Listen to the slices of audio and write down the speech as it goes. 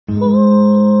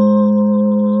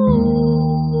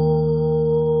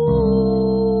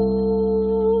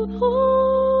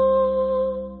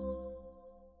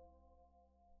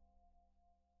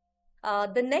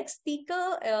The next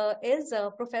speaker is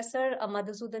Professor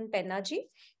Madhusudan Penna ji.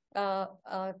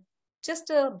 Just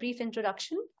a brief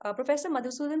introduction. Professor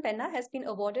Madhusudan Penna has been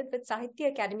awarded with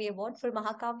Sahitya Academy Award for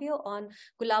Mahakavya on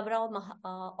Gulab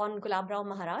Rao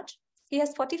Maharaj. He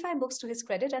has 45 books to his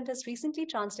credit and has recently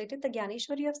translated the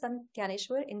Gyaneshwari of Sant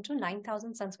Gyaneshwar into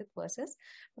 9,000 Sanskrit verses.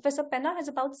 Professor Penna has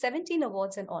about 17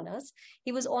 awards and honors.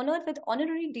 He was honored with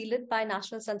honorary D.Litt by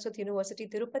National Sanskrit University,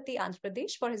 Tirupati, Andhra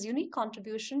Pradesh for his unique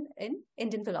contribution in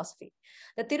Indian philosophy.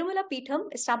 The Tirumala Peetham,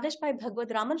 established by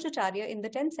Bhagavad Ramanujacharya in the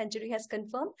 10th century, has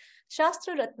confirmed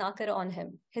Shastra Ratnakara on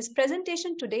him. His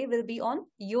presentation today will be on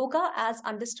Yoga as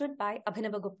understood by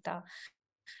Abhinavagupta.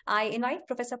 I invite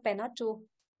Professor Penna to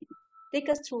take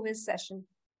us through his session.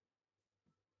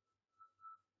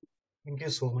 Thank you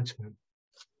so much, ma'am.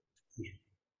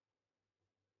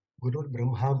 Guru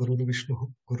Brahma, Guru Vishnu,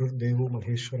 Guru Devo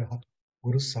Maheshwara,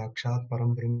 Guru Sakshat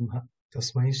Param Brahma,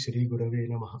 Tasmai Shri Gurave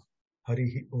Namaha,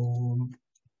 Harihi Om.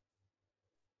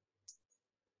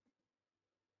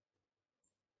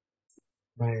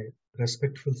 My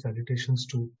respectful salutations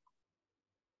to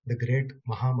the great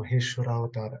Maha Maheshwara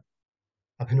Avatara,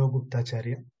 Abhinavagupta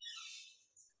Acharya,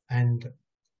 and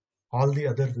all the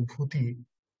other Vibhuti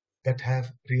that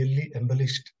have really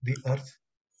embellished the earth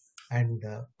and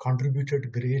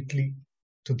contributed greatly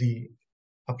to the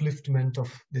upliftment of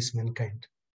this mankind.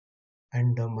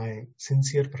 And my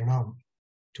sincere pranam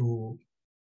to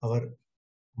our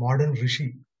modern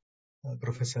Rishi,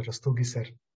 Professor Rastogi sir,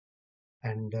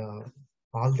 and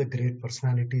all the great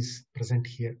personalities present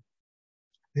here.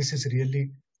 This is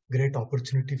really great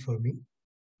opportunity for me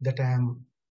that I am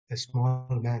a small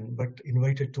man, but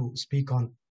invited to speak on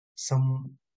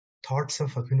some thoughts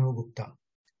of Abhinavagupta.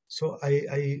 So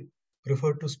I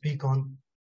prefer to speak on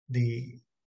the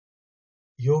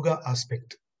yoga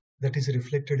aspect that is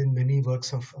reflected in many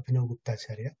works of Abhinavagupta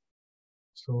Acharya.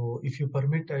 So if you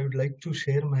permit, I would like to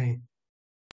share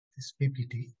this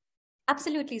PPT.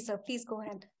 Absolutely, sir. Please go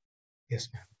ahead. Yes,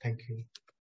 ma'am. Thank you.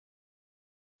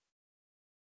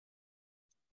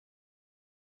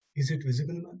 Is it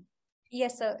visible, ma'am?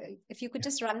 Yes, sir. If you could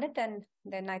just run it, and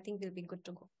then I think we'll be good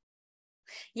to go.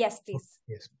 Yes, please.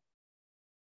 Yes.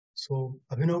 So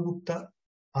Abhinavagupta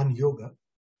on yoga.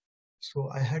 So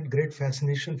I had great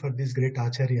fascination for this great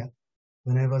Acharya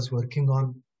when I was working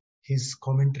on his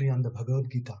commentary on the Bhagavad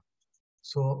Gita.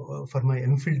 So for my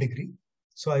MPhil degree,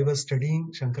 so I was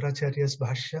studying Shankaracharya's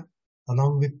Bhashya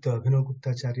along with Abhinavagupta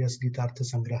Acharya's Gitartha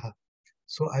Sangraha.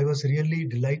 So I was really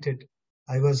delighted.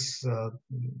 I was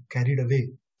carried away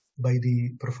by the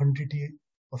profundity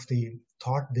of the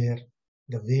thought there,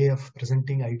 the way of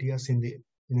presenting ideas in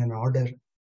an order.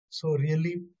 So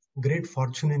really great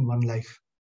fortune in one life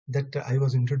that I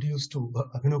was introduced to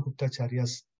Abhinavagupta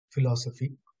Acharya's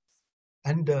philosophy.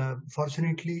 And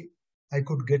fortunately, I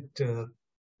could get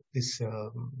this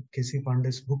K.C.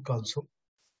 Pandey's book also.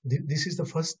 This is the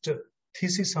first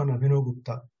thesis on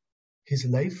Abhinavagupta, his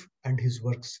life and his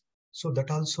works. So that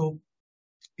also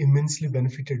immensely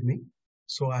benefited me.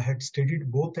 So I had studied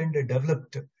both and I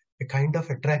developed a kind of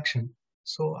attraction.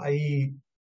 So I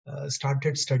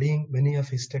started studying many of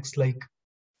his texts, like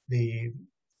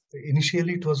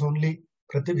initially it was only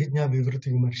Pratibhijna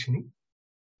Vivruti Vimarshini,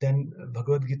 then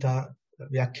Bhagavad Gita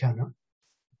Vyakhyana,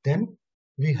 then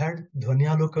we had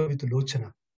Dhvanyaloka with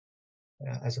Lochana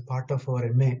as a part of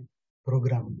our MA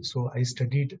program. So I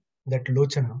studied that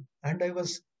Lochana and I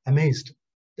was amazed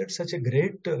that such a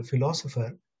great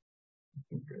philosopher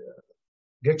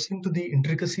gets into the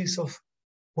intricacies of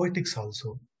poetics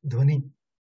also, Dhvani,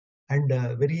 and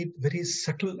very, very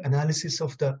subtle analysis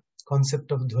of the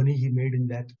concept of Dhvani he made in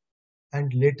that.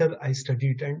 And later I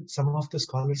studied, and some of the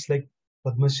scholars like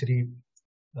Padma Shri,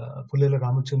 Pulela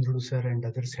Ramachandru sir and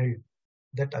others held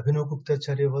that Abhinavagupta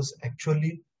Acharya was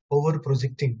actually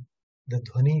over-projecting the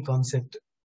Dhvani concept.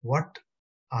 What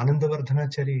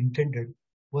Anandavardhanacharya intended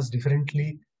was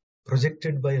differently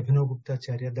projected by Abhinavagupta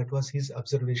Acharya. That was his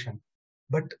observation.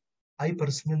 But I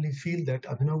personally feel that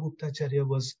Abhinavagupta Acharya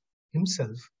was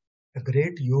himself a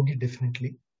great yogi,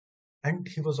 definitely. And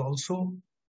he was also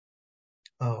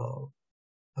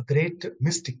a great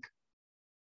mystic.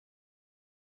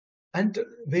 And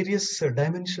various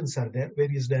dimensions are there,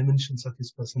 various dimensions of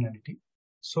his personality.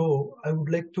 So I would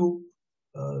like to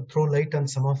throw light on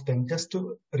some of them just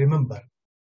to remember.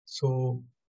 So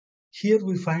here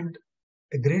we find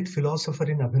a great philosopher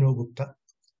in Abhinavagupta.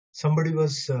 Somebody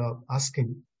was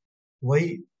asking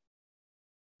why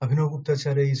Abhinavagupta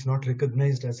Acharya is not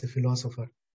recognized as a philosopher.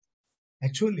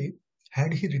 Actually,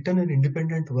 had he written an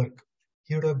independent work,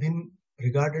 he would have been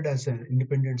regarded as an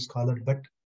independent scholar. But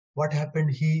what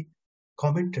happened? He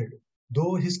commented,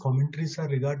 though his commentaries are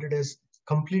regarded as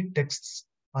complete texts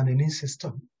on any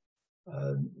system,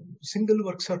 single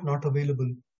works are not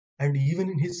available. And even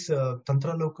in his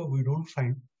Tantraloka, we don't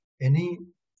find any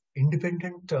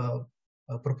independent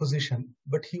proposition,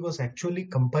 but he was actually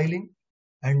compiling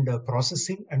and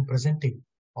processing and presenting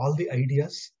all the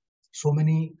ideas. So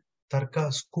many Tarka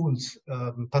schools,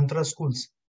 Tantra schools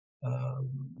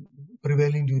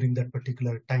prevailing during that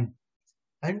particular time.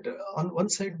 And on one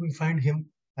side, we find him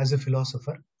as a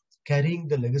philosopher, carrying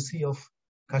the legacy of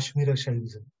Kashmir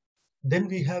Shaivism. Then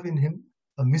we have in him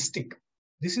a mystic.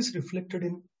 This is reflected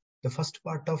in the first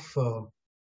part of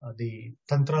the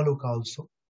Tantraloka also.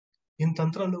 In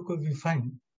Tantraloka, we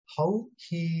find how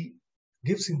he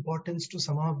gives importance to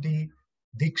some of the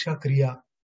Diksha Kriya,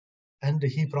 and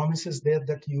he promises there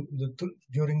that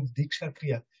during Diksha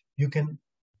Kriya, you can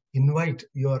invite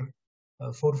your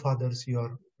forefathers,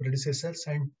 your predecessors,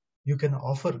 and you can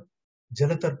offer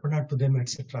Jalatarpana to them,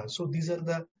 etc. So these are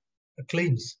the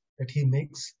claims that he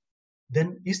makes.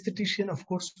 Then aesthetician, of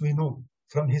course, we know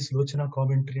from his Lochana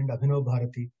commentary and Abhinav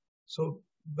Bharati. So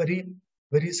very,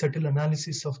 very subtle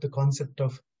analysis of the concept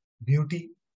of beauty,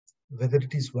 whether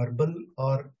it is verbal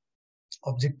or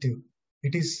objective.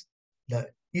 It is the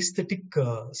aesthetic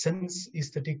sense,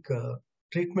 aesthetic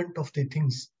treatment of the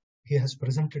things he has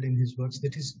presented in his works.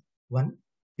 That is one.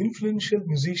 Influential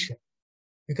musician,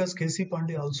 because K.C.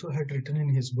 Pandey also had written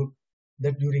in his book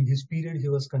that during his period he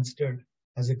was considered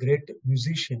as a great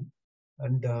musician.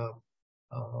 And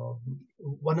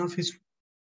one of his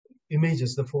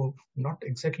images, not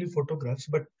exactly photographs,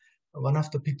 but one of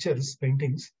the pictures,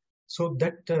 paintings, so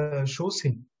that shows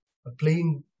him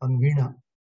playing on veena.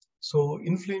 So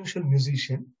influential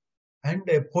musician and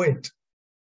a poet.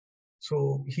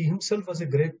 So he himself was a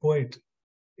great poet.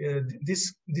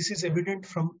 This is evident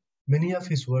from many of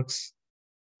his works,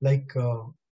 like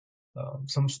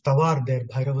some stavar there,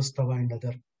 Bhairava Stava and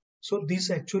other. So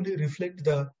these actually reflect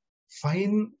the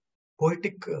fine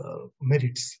poetic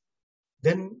merits.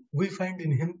 Then we find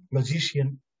in him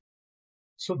magician.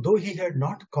 So though he had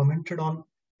not commented on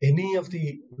any of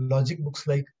the logic books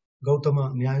like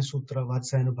Gautama, Nyaya Sutra,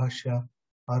 Vatsayana Bhashya,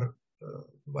 or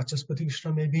Vachaspati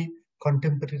Krishna, may be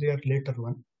contemporary or later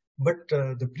one. But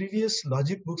the previous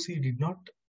logic books, he did not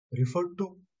refer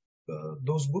to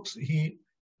those books. He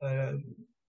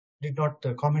did not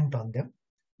comment on them.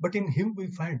 But in him, we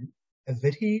find a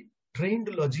very trained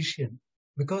logician,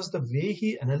 because the way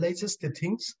he analyzes the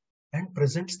things and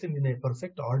presents them in a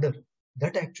perfect order,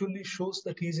 that actually shows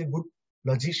that he is a good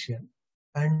logician.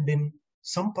 And in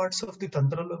some parts of the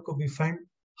Tantraloka, we find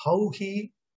how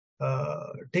he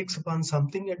takes upon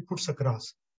something and puts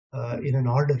across in an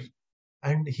order,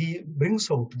 and he brings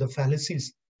out the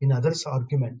fallacies in others'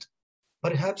 argument,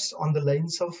 perhaps on the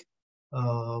lines of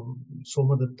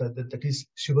Somadatta, that is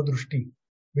Shivadrushti,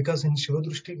 because in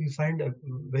Shivadrushti we find a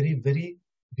very, very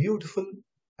beautiful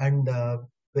and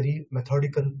very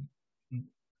methodical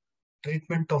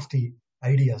treatment of the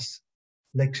ideas,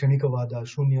 like Kshanikavada,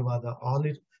 Shunyavada,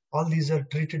 all these are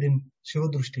treated in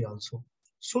Shivadrushti also.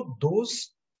 So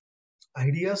those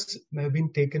ideas may have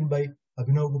been taken by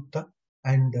Abhinavagupta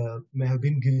and may have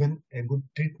been given a good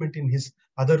treatment in his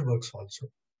other works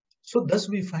also. So thus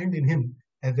we find in him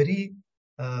a very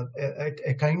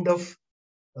a kind of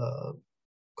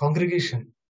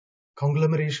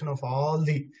conglomeration of all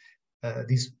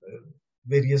these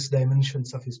various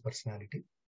dimensions of his personality.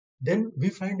 Then we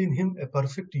find in him a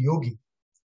perfect yogi.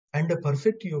 And a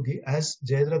perfect yogi, as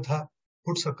Jayadratha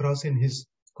puts across in his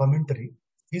commentary,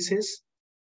 he says,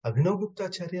 Abhinavagupta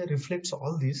Acharya reflects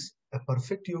all these. A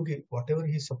perfect yogi, whatever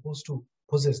he is supposed to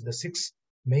possess, the 6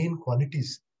 main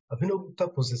qualities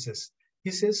Abhinavagupta possesses.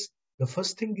 He says, the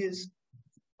first thing is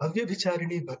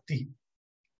Avyabhicharini Bhakti.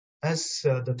 As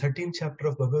the 13th chapter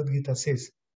of Bhagavad Gita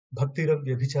says, Bhakti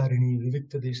Avyabhicharini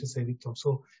Vivikta Desha Sevitvam.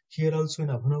 So here also in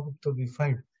Abhinavagupta we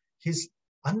find his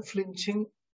unflinching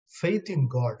faith in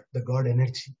God, the God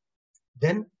energy.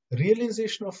 Then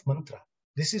realization of mantra.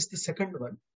 This is the second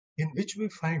one, in which we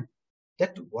find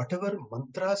that whatever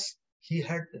mantras he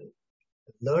had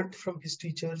learned from his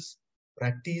teachers,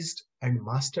 practiced and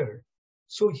mastered,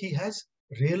 so he has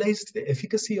realized the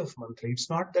efficacy of mantra. It's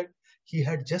not that he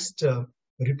had just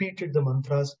repeated the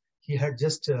mantras, he had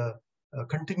just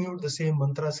continued the same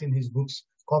mantras in his books,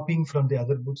 copying from the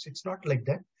other books. It's not like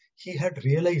that. He had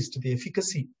realized the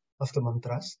efficacy of the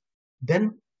mantras.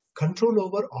 Then control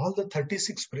over all the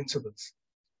 36 principles.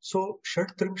 So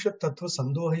Shat Trimshat Tattva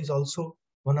Sandoha is also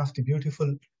one of the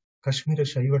beautiful Kashmir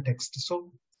Shaiva texts.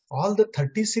 So all the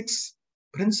 36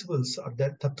 principles are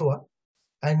that Tattva,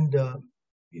 and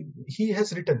he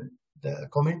has written, the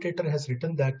commentator has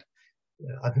written that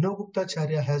Abhinavagupta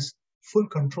Acharya has full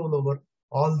control over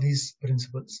all these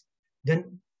principles.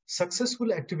 Then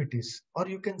successful activities, or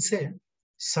you can say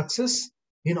success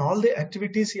in all the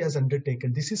activities he has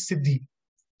undertaken. This is Siddhi.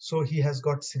 So he has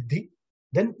got Siddhi.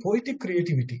 Then poetic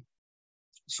creativity.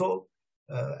 So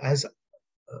as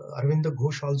Arvinda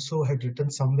Ghosh also had written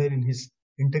somewhere in his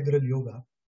Integral Yoga,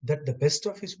 that the best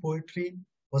of his poetry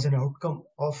was an outcome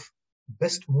of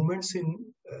best moments in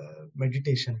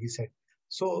meditation, he said.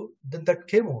 So that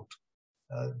came out.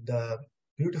 The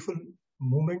beautiful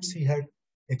moments he had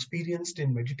experienced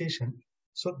in meditation,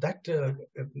 so that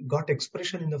got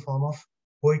expression in the form of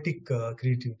poetic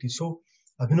creativity. So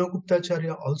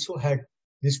Abhinavagupta also had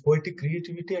this poetic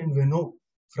creativity, and we know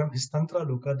from his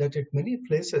Tantraloka that at many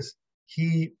places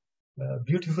he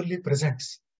beautifully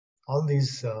presents all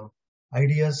these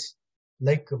ideas,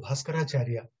 like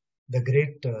Bhaskaracharya, the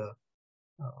great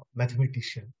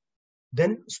mathematician.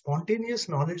 Then spontaneous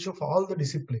knowledge of all the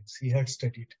disciplines he had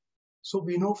studied. So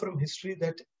we know from history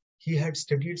that he had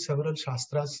studied several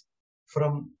shastras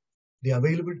from the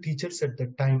available teachers at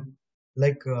that time,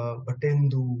 like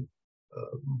Bhattendu,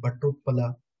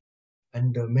 Bhattotpala,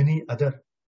 and many other.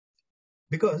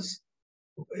 Because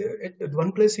at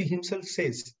one place he himself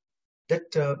says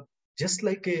that just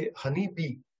like a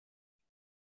honeybee,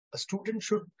 a student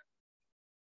should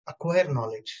acquire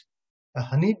knowledge. A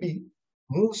honeybee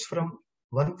moves from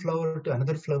one flower to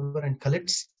another flower and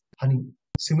collects honey.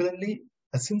 Similarly,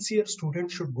 a sincere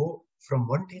student should go from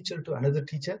one teacher to another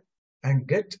teacher and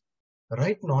get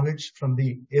right knowledge from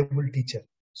the able teacher.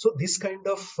 So this kind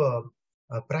of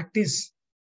practice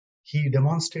he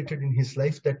demonstrated in his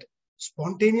life, that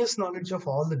spontaneous knowledge of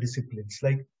all the disciplines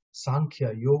like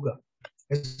Sankhya, Yoga,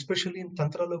 especially in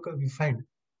Tantraloka we find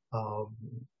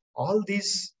all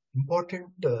these important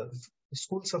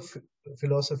schools of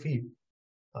philosophy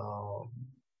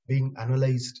being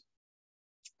analyzed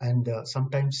and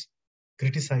sometimes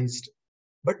criticized,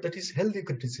 but that is healthy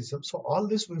criticism. So all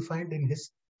this we find in his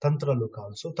Tantraloka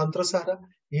also. Tantrasara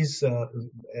is a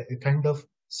kind of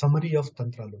summary of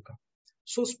Tantraloka.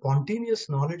 So spontaneous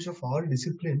knowledge of all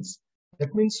disciplines,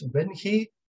 that means when he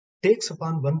takes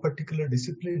upon one particular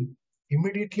discipline,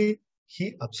 immediately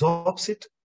he absorbs it,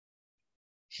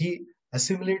 he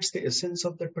assimilates the essence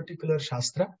of that particular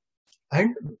shastra,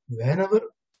 and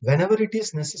whenever it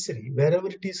is necessary, wherever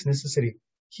it is necessary,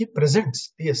 he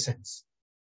presents the essence.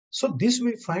 So this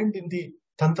we find in the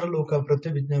Tantraloka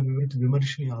Pratyavijna Vivrit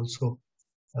Vimarshini also.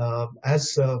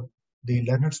 As the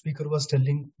learned speaker was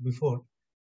telling before,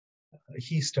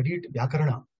 he studied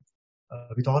Vyakarana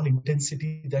with all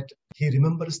intensity, that he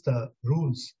remembers the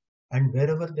rules, and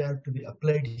wherever they are to be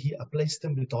applied, he applies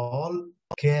them with all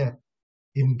care.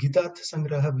 In Gita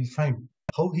Sangraha, we find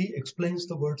how he explains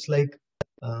the words like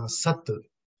Sat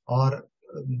or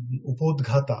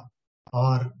Upodghata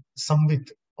or Samvit.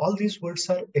 All these words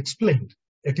are explained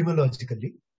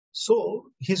etymologically. So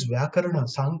his Vyakarana,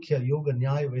 Sankhya, Yoga,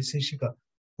 Nyaya, Vaiseshika,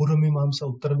 Puramimamsa,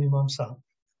 Uttaramimamsa,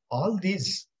 all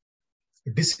these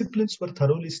disciplines were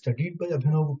thoroughly studied by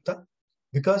Abhinavagupta,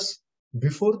 because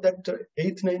before that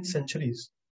 8th, 9th centuries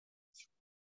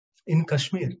in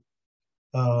Kashmir,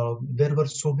 there were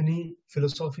so many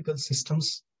philosophical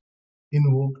systems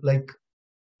in vogue, like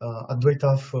Advaita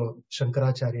of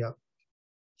Shankaracharya,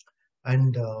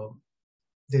 and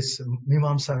this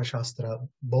Mimamsa Shastra,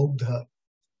 Bauddha.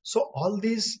 So all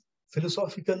these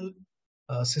philosophical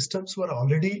systems were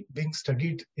already being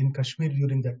studied in Kashmir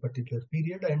during that particular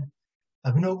period, and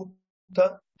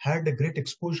Abhinavagupta had a great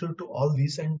exposure to all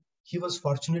these, and he was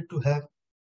fortunate to have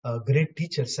great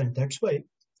teachers, and that's why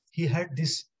he had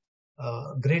this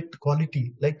great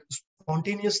quality, like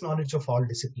spontaneous knowledge of all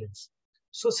disciplines.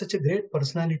 So such a great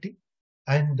personality.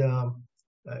 And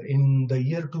in the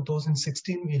year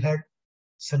 2016, we had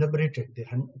celebrated the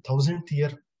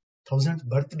 1000th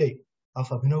birthday of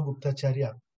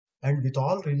Abhinavaguptacharya, and with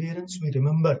all reverence we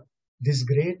remember this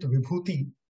great Vibhuti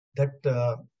that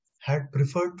had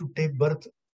preferred to take birth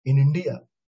in India,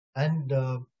 and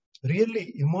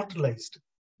really immortalized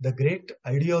the great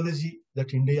ideology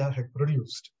that India had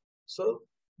produced. So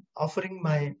offering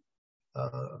my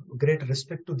great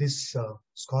respect to this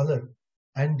scholar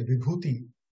and Vibhuti,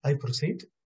 I proceed.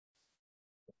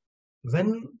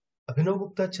 When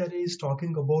Abhinavaguptacharya is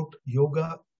talking about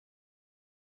yoga,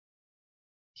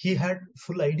 he had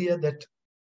full idea that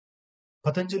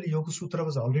Patanjali Yoga Sutra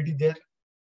was already there.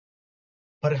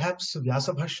 Perhaps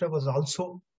Vyasa Bhashya was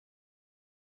also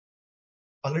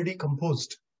already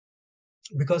composed,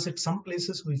 because at some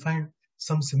places we find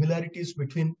some similarities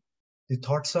between the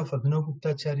thoughts of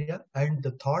Abhinavaguptacharya and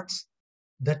the thoughts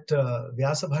that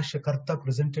Vyasa Bhashya Karta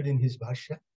presented in his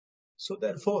Bhashya. So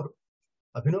therefore,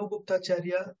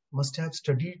 Abhinavaguptacharya must have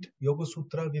studied Yoga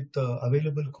Sutra with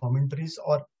available commentaries,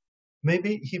 or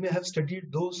maybe he may have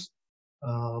studied those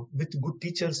with good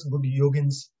teachers, good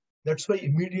yogins. That's why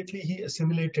immediately he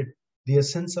assimilated the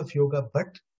essence of yoga,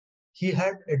 but he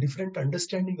had a different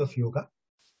understanding of yoga,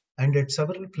 and at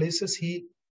several places he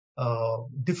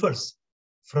differs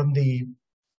from the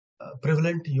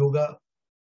prevalent yoga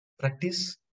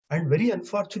practice. And very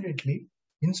unfortunately,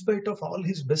 in spite of all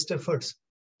his best efforts,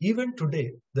 even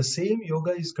today, the same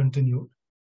yoga is continued,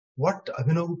 what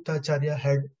Abhinavaguptacharya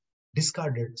had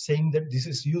discarded, saying that this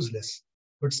is useless.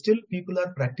 But still people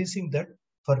are practicing that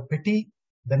for petty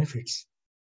benefits.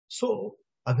 So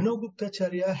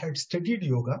Abhinavaguptacharya had studied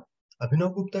yoga.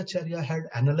 Abhinavaguptacharya had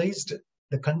analyzed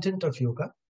the content of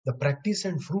yoga, the practice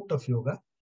and fruit of yoga,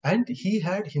 and he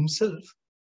had himself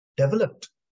developed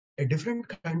a different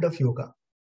kind of yoga.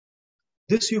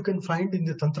 This you can find in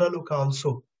the Tantraloka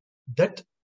also, that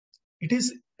it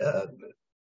is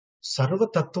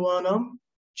Sarva Tattvanam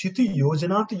Chiti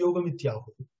Yojanat Yogamityahu.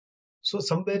 So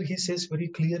somewhere he says very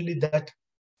clearly that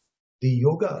the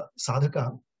yoga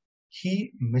sadhaka,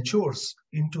 he matures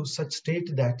into such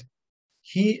state that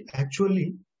he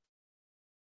actually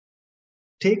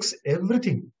takes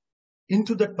everything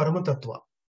into that Paramatatva.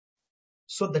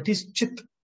 So that is Chit,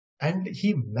 and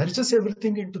he merges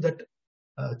everything into that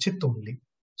Chit only.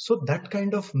 So that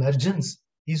kind of mergence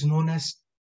is known as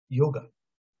yoga,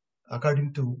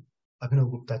 according to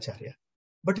Abhinavaguptacharya.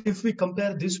 But if we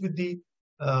compare this with the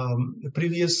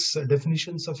previous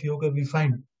definitions of yoga, we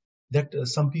find that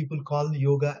some people call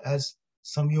yoga as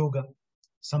samyoga,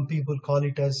 some people call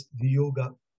it as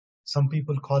viyoga, some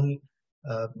people call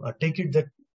take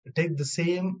the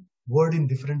same word in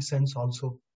different sense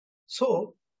also.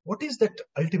 So what is that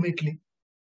ultimately?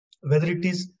 Whether it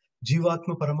is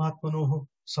jivatma paramatmanoho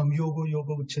samyogo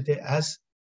yoga uchyate, as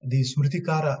the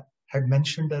Smritikara had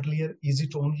mentioned earlier, is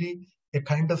it only a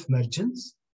kind of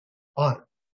mergence, or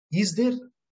is there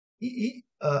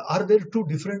are there two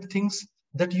different things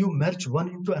that you merge one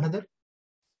into another?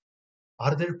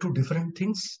 Are there two different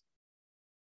things?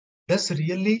 Does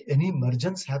really any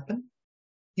mergence happen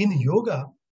in yoga?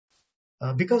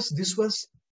 Because this was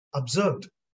observed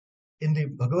in the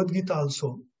Bhagavad Gita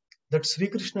also, that Sri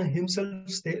Krishna himself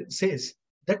says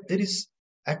that there is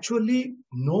actually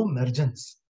no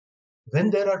mergence.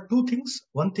 When there are two things,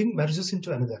 one thing merges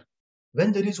into another.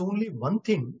 When there is only one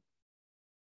thing,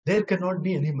 there cannot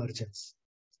be any mergence.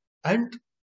 And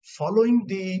following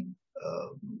the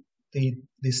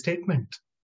statement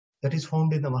that is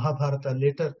found in the Mahabharata,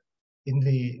 later in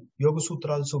the Yoga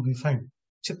Sutra also we find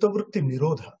Chittavritti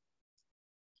Nirodha.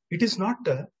 It is not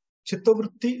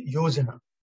Chittavritti Yojana.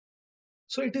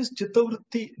 So it is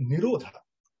Chittavritti Nirodha,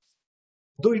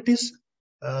 though it is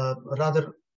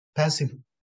rather passive.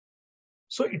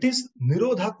 So it is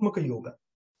Nirodhatmaka Yoga.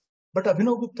 But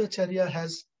Abhinavaguptacharya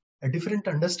has a different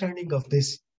understanding of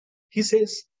this. He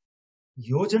says,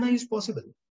 Yojana is possible.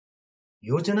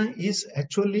 Yojana is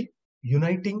actually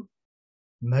uniting,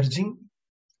 merging,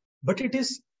 but it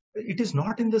is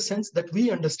not in the sense that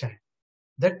we understand,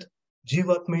 that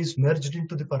Jivatma is merged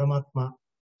into the Paramatma,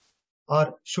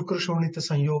 or Shukra Shonita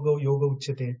Sanyoga Yoga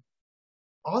Uchyate.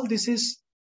 All this is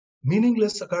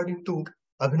meaningless according to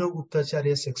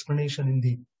Abhinavaguptacharya's explanation in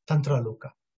the Tantraloka.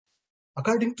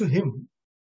 According to him,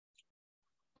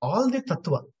 all the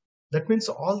tattva, that means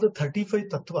all the 35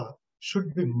 tattva,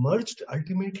 should be merged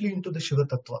ultimately into the Shiva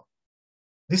tattva.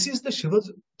 This is the Shiva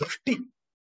drishti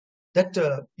that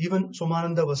even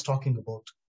Somananda was talking about.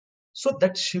 So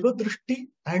that Shiva drishti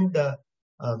and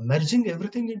merging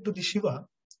everything into the Shiva,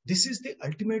 this is the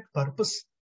ultimate purpose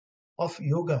of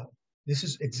yoga. This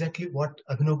is exactly what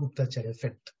Abhinavaguptacharya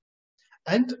felt.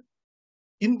 And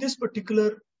in this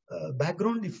particular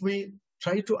background, if we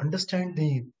try to understand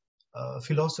the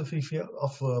philosophy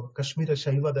of Kashmir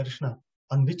Shaiva Darshana,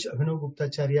 on which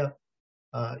Abhinavaguptacharya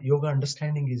yoga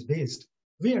understanding is based,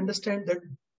 we understand that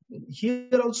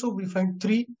here also we find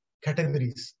three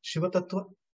categories: Shiva Tattva,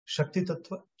 Shakti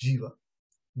Tattva, Jiva.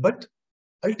 But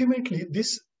ultimately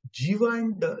this Jiva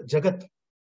and Jagat,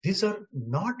 these are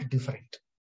not different.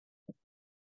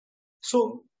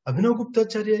 So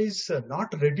Abhinavaguptacharya is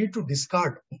not ready to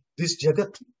discard this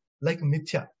Jagat like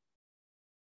Mithya.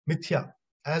 Mithya,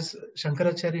 as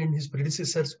Shankaracharya and his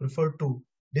predecessors preferred to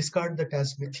discard that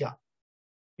as Mithya.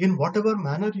 In whatever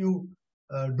manner you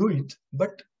do it,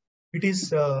 but it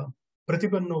is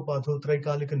Pratipannopadho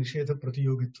Traikalika Nishedha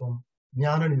Pratiyogitvam,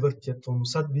 Jnana Nivartyatvam,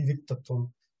 Sadviviktatvam.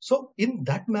 So in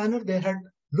that manner they had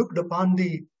looked upon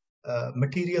the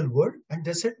material world and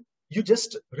they said, you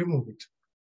just remove it.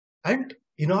 And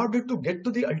in order to get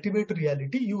to the ultimate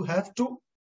reality, you have to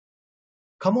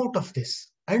come out of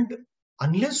this. And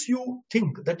unless you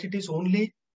think that it is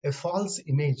only a false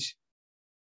image,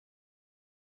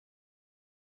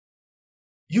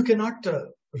 you cannot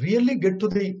really get to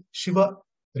the Shiva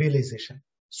realization.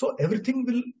 So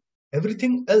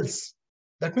everything else,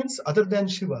 that means other than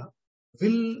Shiva,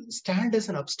 will stand as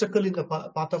an obstacle in the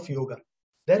path of yoga.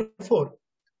 Therefore,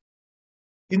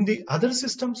 in the other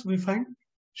systems, we find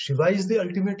Shiva is the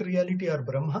ultimate reality or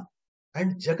Brahma,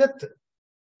 and Jagat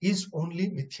is only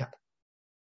Mithya.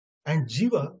 And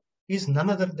Jiva is none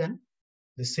other than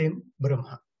the same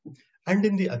Brahma. And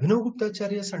in the Abhinavagupta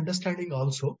Acharya's understanding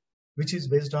also, which is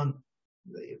based on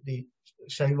the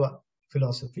Shaiva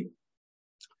philosophy,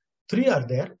 three are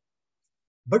there.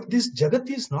 But this Jagat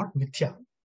is not Mithya.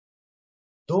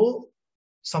 Though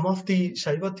some of the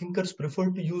Shaiva thinkers prefer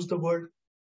to use the word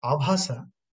Abhasa,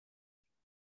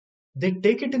 they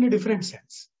take it in a different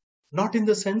sense. Not in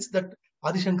the sense that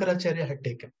Adi Shankaracharya had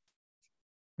taken.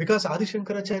 Because Adi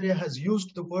Shankaracharya has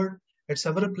used the word at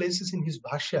several places in his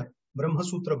Bhashya, Brahma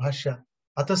Sutra Bhashya,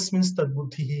 Atasmins Tad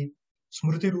Buddhihi,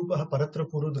 Smriti Rupaha Paratra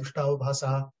Puru Drushta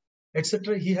Abhasa,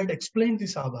 etc. He had explained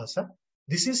this Abhasa.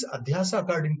 This is Adhyasa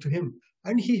according to him.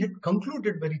 And he had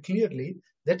concluded very clearly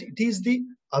that it is the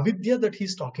avidya that he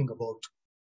is talking about.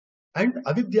 And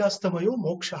avidyastamayo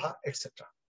mokshaha, etc.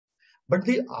 But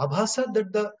the Abhasa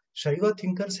that the Shaiva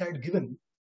thinkers had given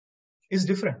is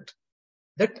different.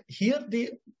 That here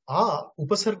the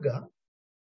upasarga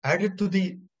added to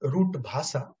the root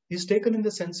bhasa is taken in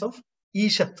the sense of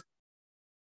ishat,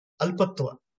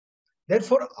 alpatva.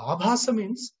 Therefore, abhasa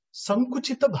means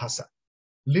sankuchita bhasa,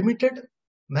 limited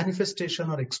manifestation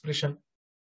or expression.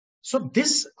 So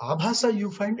this abhasa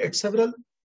you find at several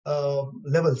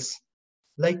levels,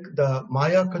 like the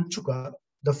Maya Kanchuka,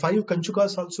 the 5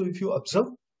 Kanchukas also, if you observe,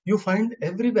 you find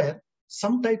everywhere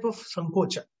some type of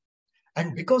sankocha.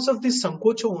 And because of this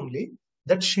sankocha only,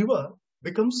 that Shiva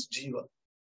becomes Jiva.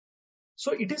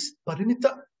 So it is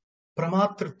parinita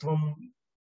pramatritvam.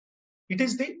 It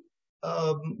is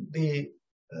the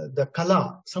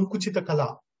kala, sankuchita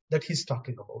kala that he's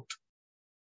talking about.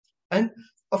 And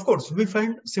of course, we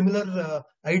find similar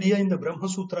idea in the Brahma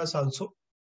Sutras also.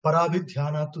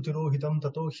 Paravidhyana tutirohitam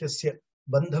tato hyasya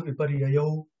bandha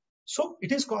viparyayo. So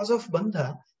it is cause of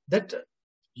bandha that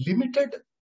limited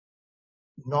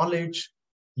knowledge,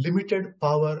 limited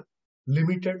power,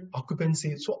 limited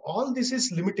occupancy. So all this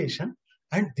is limitation,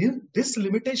 and this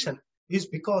limitation is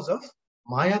because of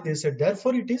Maya, they said.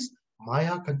 Therefore it is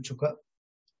Maya Kanchuka.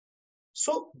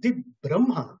 So the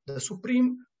Brahma, the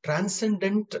supreme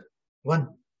transcendent one,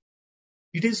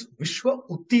 it is Vishwa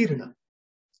Uttirna,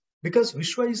 because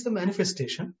Vishwa is the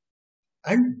manifestation,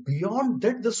 and beyond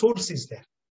that the source is there.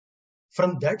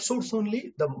 From that source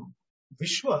only the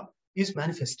Vishwa is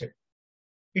manifested.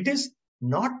 It is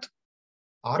not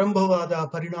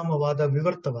Arambhavada, Parinamavada,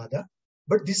 Vivartavada,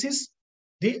 but this is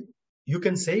you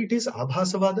can say it is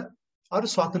Abhasavada or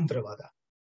Swatantravada.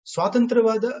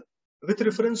 Swatantravada with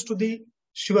reference to the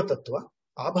Shiva Tattva,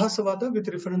 Abhasavada with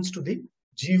reference to the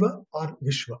Jiva or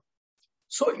Vishwa.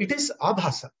 So it is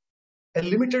Abhasa, a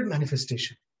limited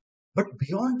manifestation. But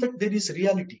beyond that there is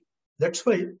reality. That's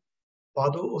why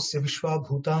Pado Osya Vishwa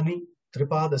Bhutani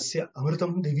Tripadasya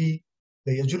Amritam Divi.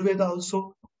 The Yajurveda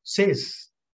also says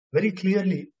very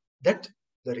clearly that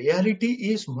the reality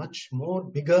is much more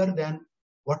bigger than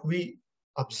what we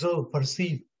observe,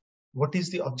 perceive, what is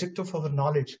the object of our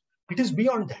knowledge. It is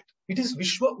beyond that. It is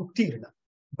Vishwa Uttirna.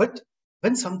 But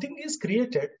when something is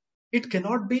created, it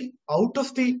cannot be out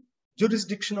of the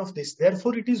jurisdiction of this.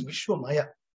 Therefore, it is Vishwa Maya.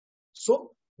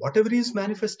 So, whatever is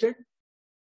manifested,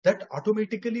 that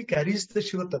automatically carries the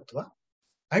Shiva Tattva.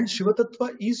 And Shiva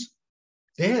Tattva is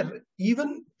there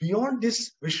even beyond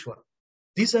this Vishwa.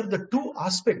 These are the two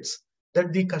aspects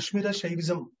that the Kashmir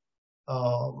Shaivism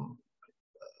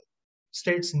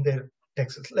states in their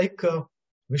texts, like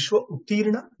Vishwa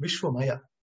Uttirna, Vishwa Maya,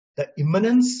 the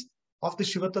immanence of the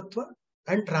Shiva Tattva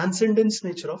and transcendence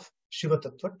nature of Shiva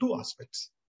Tattva, two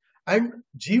aspects. And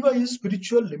Jiva is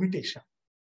spiritual limitation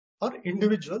or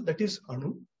individual, that is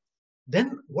Anu.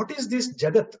 Then what is this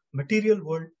Jagat, material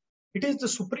world? It is the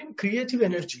supreme creative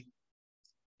energy,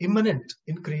 immanent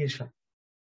in creation.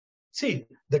 See,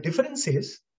 the difference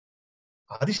is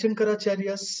Adi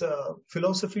Shankaracharya's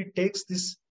philosophy takes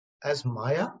this as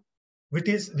Maya, which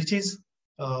is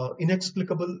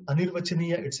inexplicable,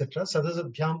 anirvachaniya, etc.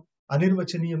 Sadasabhyam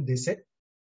anirvachaniyam, they say.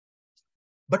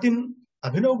 But in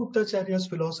Abhinavagupta Acharya's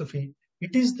philosophy,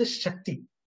 it is the Shakti.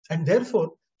 And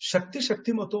therefore,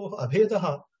 Shakti Mato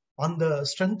Abhedaha, on the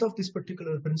strength of this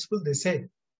particular principle, they say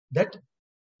that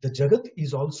the Jagat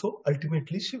is also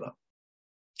ultimately Shiva.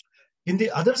 In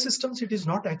the other systems, it is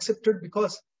not accepted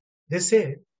because they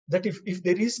say that if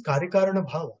there is Karyakarana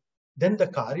Bhava, then the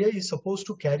Karya is supposed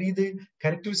to carry the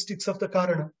characteristics of the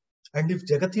Karana. And if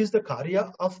Jagat is the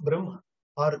Karya of Brahma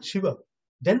or Shiva,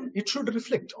 then it should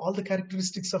reflect all the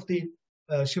characteristics of the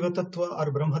Shiva Tattva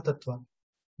or Brahma Tattva.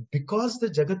 Because the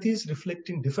Jagat is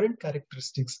reflecting different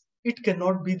characteristics, it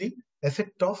cannot be the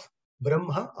effect of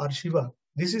Brahma or Shiva.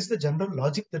 This is the general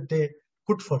logic that they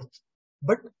put forth.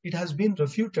 But it has been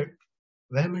refuted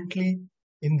vehemently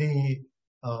in the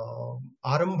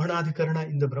Arambhanadhikarana,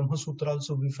 in the Brahma Sutra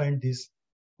also we find this,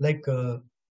 like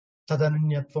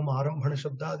Tadananyatvam Arambhana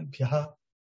Shabdadibhyaha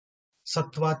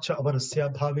Sattvacha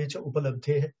Avarasya Bhavecha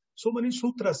Upalabdhe. So many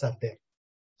sutras are there.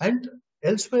 And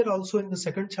elsewhere also in the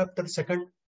second chapter, second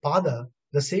pada,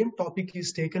 the same topic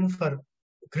is taken for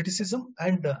criticism,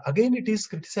 and again it is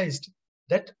criticized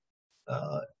that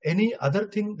any other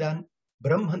thing than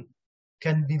Brahman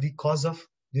can be the cause of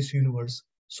this universe.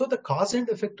 So the cause and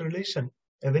effect relation,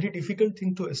 a very difficult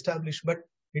thing to establish, but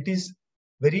it is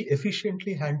very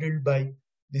efficiently handled by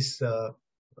this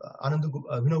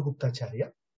Abhinavagupta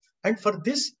Acharya. And for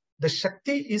this, the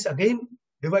Shakti is again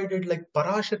divided like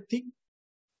Parashakti,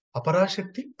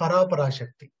 Aparashakti,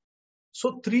 Paraparashakti.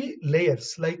 So three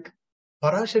layers, like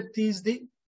Parashakti is the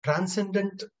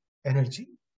transcendent energy,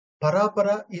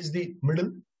 Parapara is the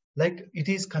middle, like it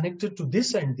is connected to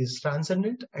this and this,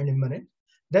 transcendent and immanent.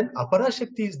 Then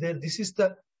Aparashakti is there, this is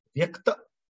the Vyakta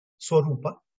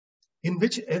Swarupa, in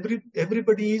which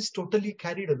everybody is totally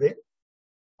carried away.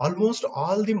 Almost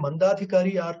all the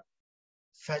Mandadhikari are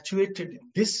fatuated in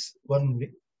this one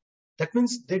way. That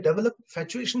means they develop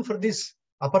fatuation for this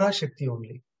Aparashakti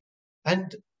only.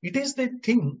 And it is the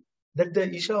thing that the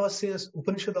Ishavasya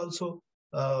Upanishad also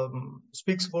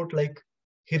speaks about, like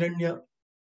Hiranmayena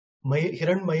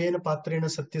Patrena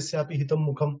Satyasyapi Hitam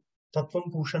Mukham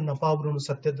Tattvam Pushan Napavrunu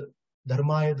Satya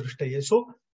Dharmaya Drishtaye.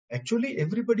 So actually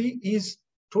everybody is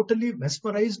totally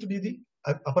mesmerized with the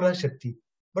Aparashakti.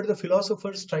 But the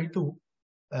philosophers try to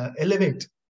elevate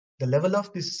the level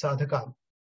of this sadhaka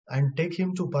and take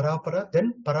him to Parapara,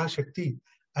 then Parashakti.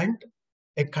 And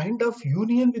a kind of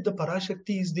union with the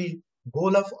Parashakti is the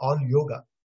goal of all yoga.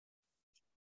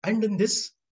 And in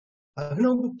this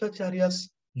Abhinavagupta Acharya's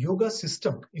yoga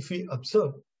system, if we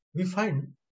observe, we find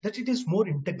that it is more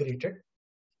integrated,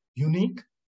 unique,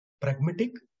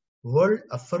 pragmatic,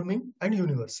 world-affirming, and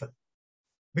universal.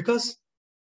 Because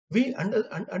we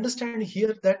understand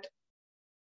here that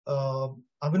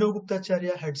Abhinavagupta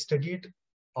Acharya had studied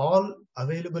all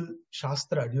available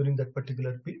Shastra during that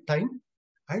particular time,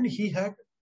 and he had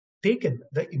taken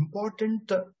the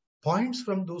important points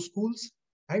from those schools,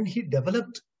 and he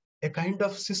developed a kind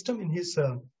of system in his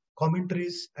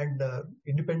commentaries and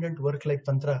independent work like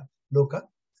Tantraloka,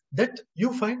 that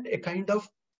you find a kind of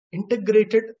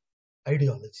integrated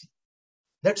ideology.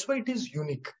 That's why it is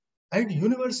unique and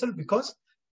universal, because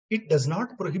it does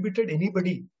not prohibit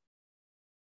anybody.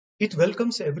 It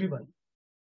welcomes everyone,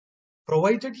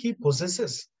 provided he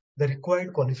possesses the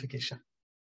required qualification.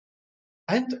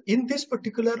 And in this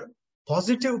particular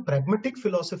positive, pragmatic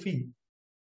philosophy,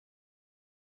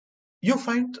 you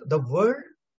find the word,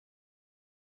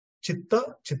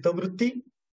 chitta, chittavritti,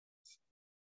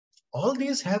 all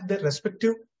these have their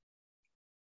respective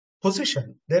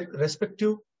position, their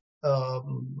respective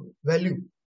value.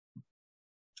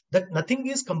 That nothing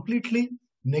is completely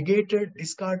negated,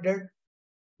 discarded,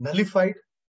 nullified.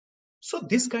 So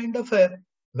this kind of a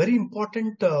very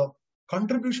important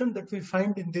contribution that we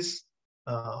find in this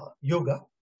yoga.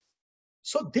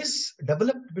 So this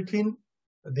developed between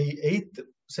the 8th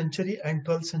century and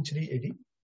 12th century AD.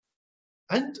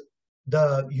 And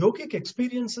the yogic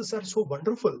experiences are so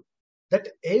wonderful that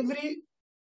at every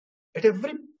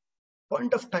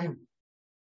point of time,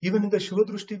 even in the Shiva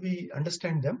Drushti, we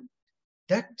understand them,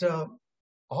 that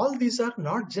all these are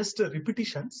not just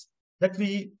repetitions that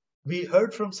we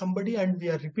heard from somebody and we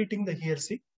are repeating the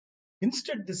hearsay.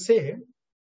 Instead, they say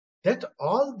that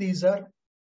all these are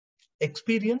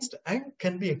experienced and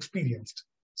can be experienced.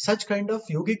 Such kind of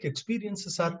yogic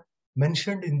experiences are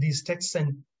mentioned in these texts,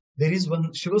 and there is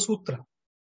one Shiva Sutra,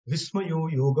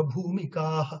 Vismayo Yoga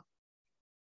Bhumikaha.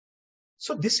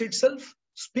 So this itself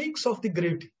speaks of the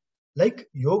great, like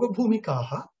Yoga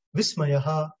Bhumikaha,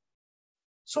 Vismayaha.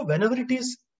 So whenever it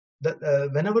is,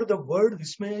 whenever the word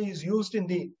Vismaya is used in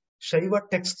the Shaiva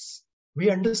texts, we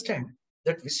understand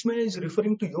that Vismaya is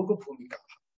referring to Yoga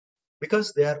Bhumikaha,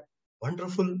 because they are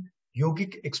wonderful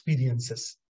yogic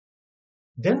experiences.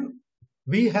 Then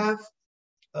we have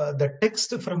the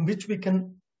text from which we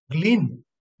can glean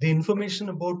the information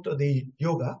about the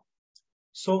yoga.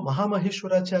 So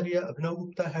Mahamaheshwaracharya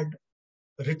Abhinavagupta had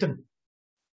written,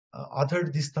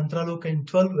 authored this Tantraloka in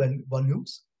 12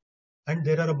 volumes. and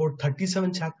there are about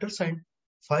 37 chapters and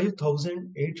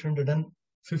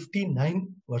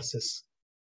 5,859 verses.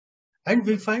 And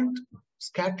we find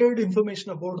scattered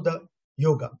information about the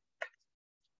yoga.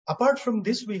 Apart from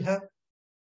this, we have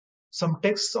some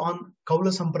texts on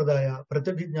Kaula Sampradaya,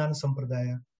 Pratyabhijnana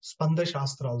Sampradaya, Spanda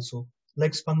Shastra also,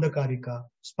 like Spanda Karika,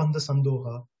 Spanda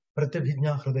Sandoha,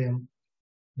 Pratyabhijna Hridayam,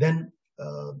 then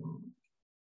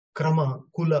Krama,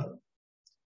 Kula,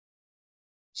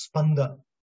 Spanda.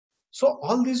 So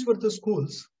all these were the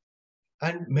schools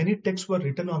and many texts were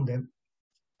written on them.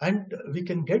 And we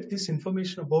can get this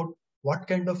information about what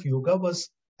kind of yoga was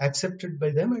accepted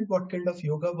by them and what kind of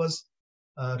yoga was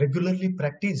regularly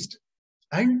practiced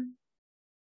and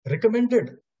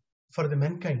recommended for the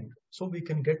mankind. So we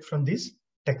can get from these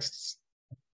texts.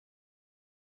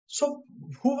 So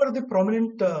who were the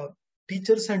prominent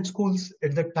teachers and schools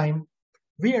at that time?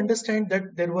 We understand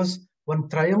that there was one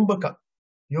Trayambaka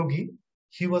yogi.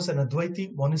 He was an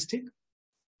Advaiti monastic,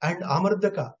 and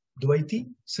Amardaka Dvaiti,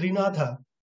 Srinatha,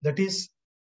 that is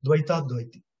Dvaita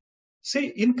Dvaiti. See,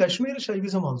 in Kashmir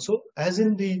Shaivism also, as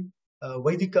in the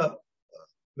Vaidika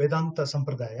Vedanta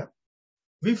Sampradaya,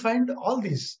 we find all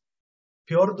these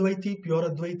pure Dvaiti, pure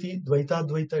Advaiti, Dvaita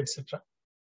Dvaita, etc.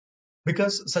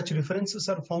 Because such references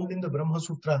are found in the Brahma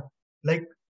Sutra, like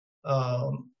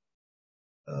Pratijna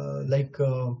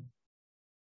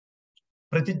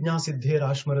Siddher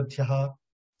Ashmaradhyaha,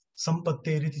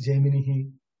 Sampatteriti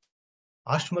Jaiminihi,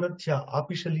 Ashmaradhya,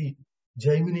 Apishali,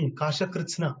 Jaimini,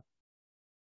 Kashakritsna.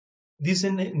 These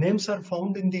names are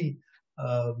found in the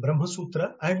Brahma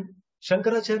Sutra, and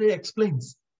Shankaracharya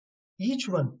explains each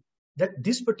one that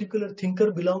this particular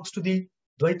thinker belongs to the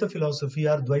Dvaita philosophy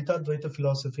or Dvaita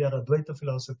philosophy or Advaita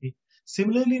philosophy.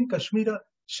 Similarly, in Kashmir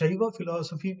Shaiva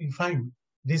philosophy, we find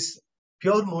this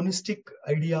pure monistic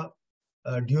idea,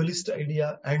 dualist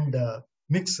idea, and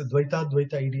mixed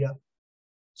Dvaita idea.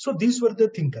 So these were the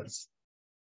thinkers.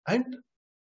 And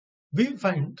we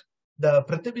find the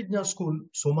Pratyabhijna school,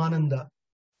 Somananda,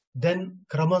 then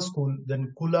Krama school,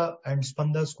 then Kula and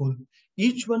Spanda school.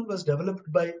 Each one was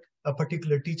developed by a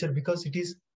particular teacher because it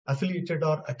is affiliated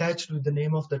or attached with the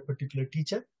name of that particular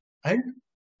teacher. And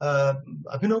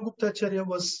Abhinavagupta Acharya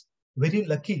was very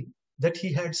lucky that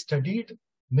he had studied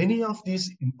many of these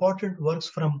important works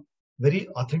from very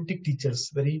authentic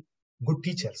teachers, very good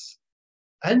teachers.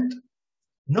 And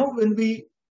now when we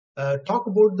talk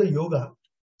about the yoga,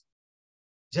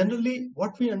 generally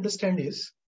what we understand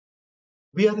is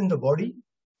we are in the body,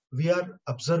 we are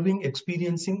observing,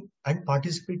 experiencing, and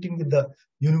participating with the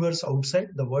universe outside,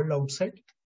 the world outside.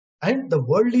 And the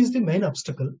world is the main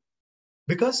obstacle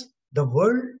because the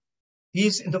world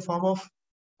is in the form of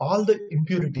all the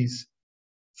impurities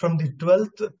from the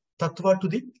 12th tattva to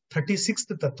the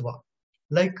 36th tattva,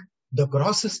 like the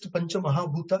grossest Pancha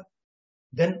Mahabhuta,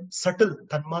 then subtle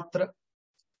Tanmatra,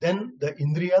 then the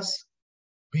Indriyas.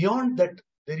 Beyond that,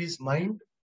 there is mind.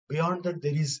 Beyond that,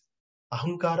 there is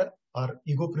Ahankara or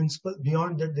ego principle.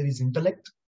 Beyond that, there is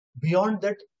intellect. Beyond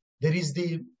that, there is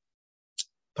the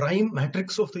prime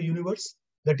matrix of the universe,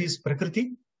 that is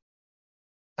Prakriti.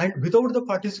 And without the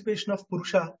participation of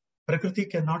Purusha, Prakriti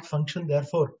cannot function.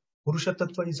 Therefore, Purusha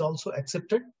Tattva is also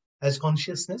accepted as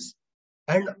consciousness.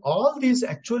 And all these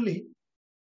actually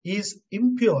is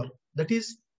impure. That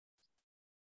is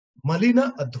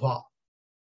Malina Adva,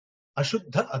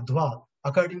 Ashuddha Adva,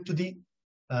 according to the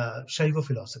Shaiva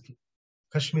philosophy,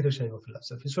 Kashmir Shaiva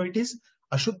philosophy. So it is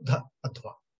Ashuddha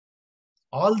Adva.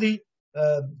 All the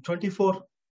 24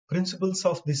 principles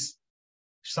of this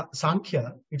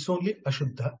Sankhya, it's only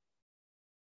Ashuddha.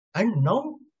 And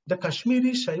now the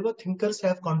Kashmiri Shaiva thinkers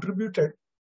have contributed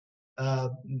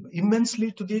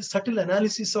immensely to the subtle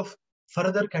analysis of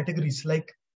further categories.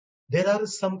 Like there are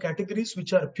some categories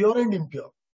which are pure and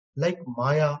impure, like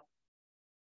Maya,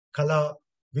 Kala,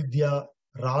 Vidya,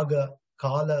 Raga,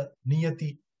 Kala,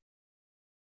 Niyati.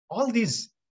 All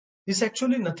these is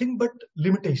actually nothing but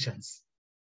limitations.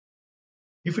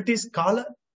 If it is Kala,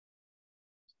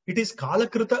 it is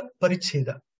Kalakrita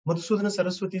Paricheda. Madhusudan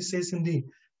Saraswati says in the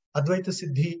Advaita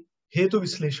Siddhi Hetu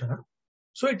Visleshana.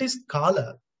 So it is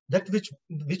Kala, that which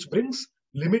brings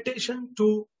limitation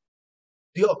to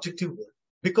the objective world.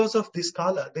 Because of this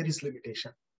Kala, there is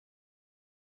limitation.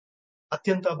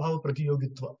 Atyanta Bhava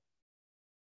Pratiyogitva.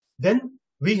 Then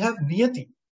we have Niyati.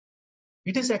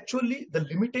 It is actually the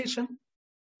limitation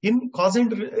in cause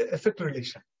and effect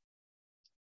relation.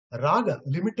 Raga,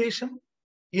 limitation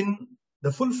in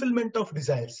the fulfillment of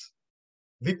desires.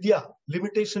 Vidya,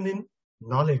 limitation in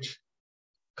knowledge.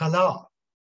 Kala,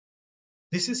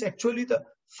 this is actually the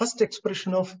first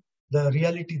expression of the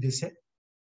reality, they say.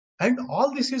 And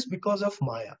all this is because of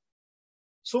Maya.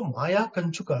 So Maya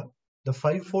Kanchuka the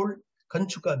fivefold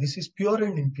Kanchuka. This is pure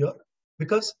and impure,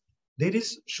 because there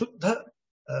is Shuddha.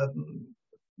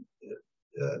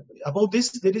 Above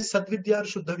this, there is Sadvidya or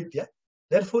Shuddha Vidya.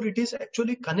 Therefore, it is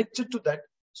actually connected to that.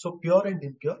 So, pure and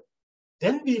impure.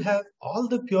 Then we have all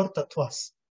the pure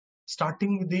tattvas,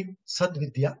 starting with the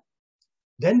Sadvidya.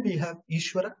 Then we have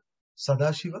Ishvara,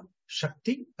 Sadashiva,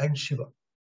 Shakti, and Shiva.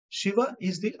 Shiva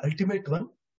is the ultimate one.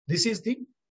 This is the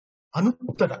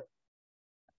Anuttara,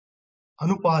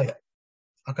 Anupaya,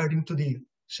 according to the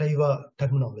Shaiva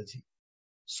terminology.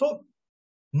 So,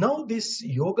 now this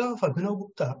yoga of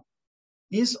Abhinavagupta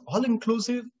is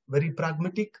all-inclusive, very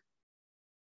pragmatic.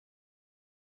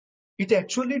 It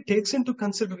actually takes into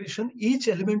consideration each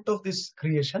element of this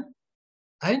creation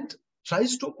and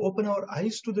tries to open our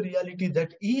eyes to the reality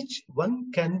that each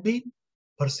one can be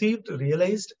perceived,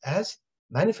 realized as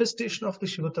manifestation of the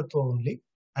Shiva Tattva only,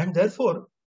 and therefore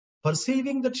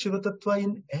perceiving that Shiva Tattva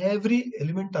in every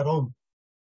element around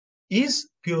is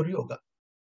pure yoga.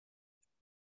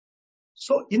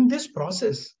 So in this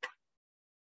process,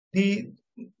 the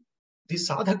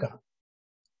sadhaka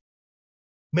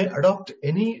may adopt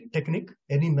any technique,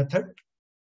 any method,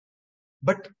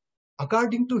 but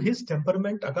according to his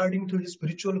temperament, according to his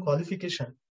spiritual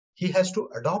qualification, he has to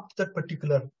adopt that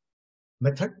particular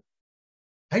method.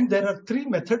 And there are three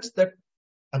methods that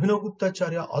Abhinavagupta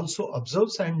Acharya also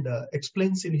observes and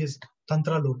explains in his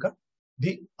Tantraloka.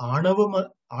 The Anava,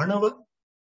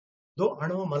 though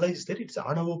Anava Mala is there, it's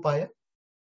Anavopaya,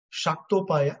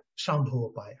 Shaktopaya,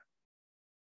 Shambhavopaya.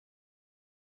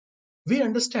 We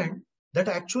understand that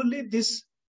actually this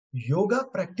yoga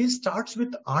practice starts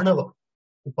with Anava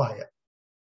Upaya.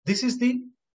 This is the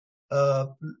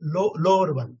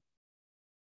lower one.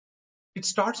 It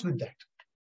starts with that,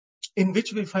 in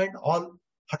which we find all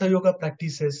Hatha Yoga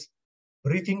practices,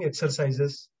 breathing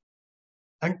exercises,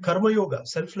 and Karma Yoga,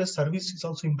 selfless service is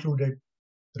also included,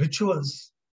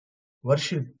 rituals,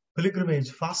 worship,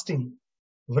 pilgrimage, fasting,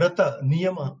 Vrata,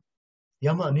 Niyama,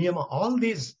 Yama, Niyama, all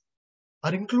these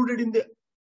are included in the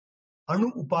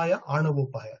Anu Upaya,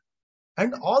 Anavopaya.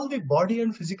 And all the body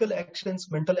and physical actions,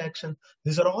 mental action,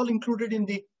 these are all included in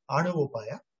the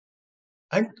Anavopaya.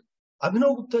 And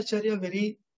Abhinavagupta Acharya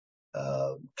very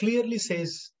clearly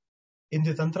says in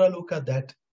the Tantraloka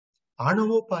that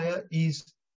Anavopaya is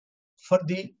for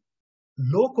the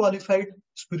low qualified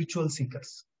spiritual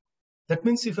seekers. That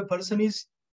means if a person is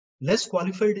less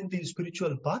qualified in the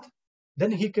spiritual path,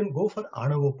 then he can go for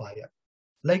Anavopaya,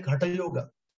 like Hatha Yoga.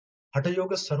 Hatha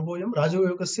Yoga Sarvoyam Raja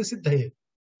Yogasya Siddhaye.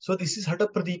 So this is Hatha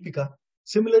Pradipika.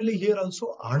 Similarly, here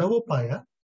also Anavopaya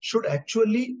should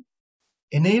actually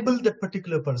enable that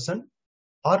particular person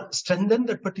or strengthen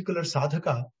that particular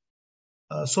sadhaka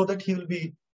so that he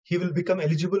will become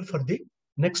eligible for the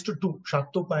next two,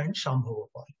 Shaktopaya and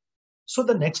Shambhavopaya. So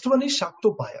the next one is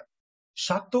Shaktopaya.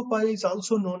 Shaktopaya is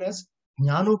also known as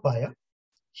Jnanopaya.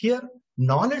 Here,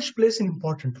 knowledge plays an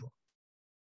important role.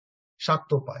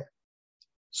 Shaktopaya.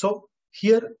 So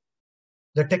here,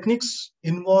 the techniques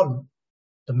involve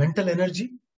the mental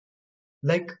energy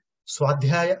like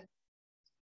Swadhyaya,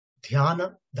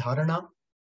 Dhyana, Dharana,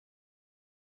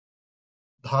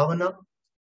 Bhavana,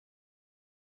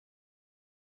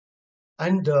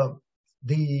 and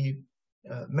the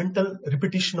mental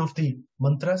repetition of the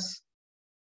mantras.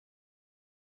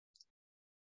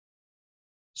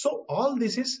 So all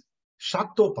this is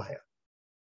Shaktopaya.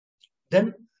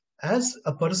 Then as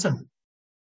a person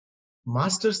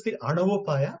masters the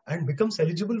Anavopaya and becomes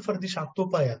eligible for the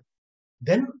Shaktopaya,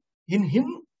 then in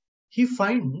him he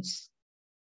finds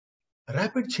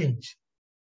rapid change.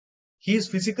 He is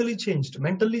physically changed,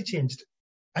 mentally changed,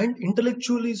 and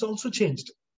intellectually is also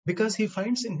changed, because he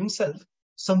finds in himself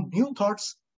some new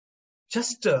thoughts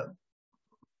just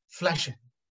flashing.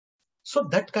 So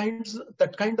that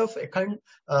kind of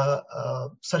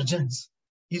surgeons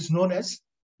is known as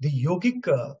the yogic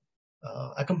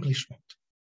accomplishment.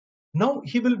 Now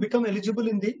he will become eligible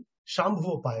in the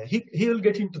Shambhavopaya. He will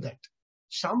get into that.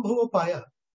 Shambhavopaya,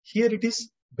 here it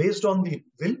is based on the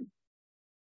will.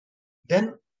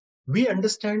 Then we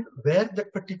understand where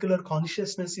that particular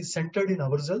consciousness is centered in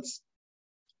ourselves.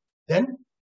 Then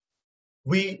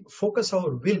we focus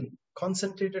our will,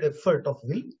 concentrated effort of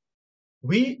will.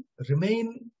 We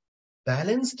remain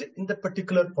balanced in that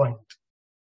particular point.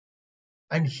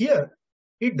 And here,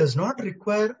 it does not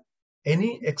require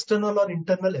any external or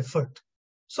internal effort.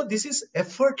 So this is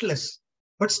effortless,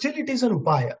 but still it is an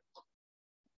upaya.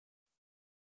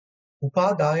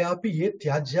 Upadayapi ye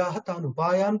tyajyaha tan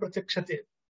upayan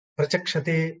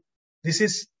prachakshate. This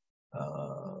is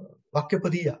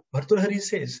Vakyapadiya. Bhartrhari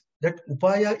says that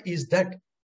upaya is that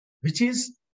which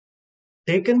is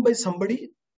taken by somebody,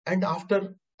 and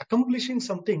after accomplishing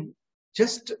something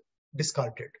just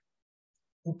discarded.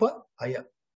 Upaya.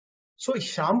 So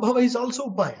Shambhava is also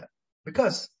Upaya,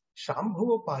 because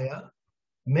Shambhavapaya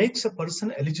makes a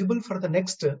person eligible for the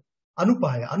next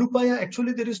Anupaya. Anupaya,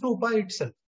 actually there is no Upaya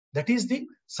itself. That is the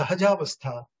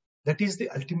Sahajavastha. That is the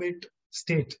ultimate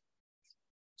state.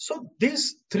 So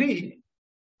these three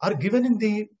are given in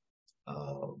the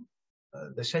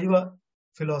Shaiva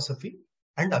philosophy,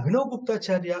 and Abhinavagupta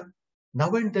Acharya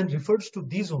now and then refers to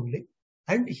these only,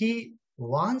 and he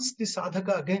warns the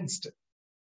sadhaka against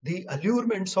the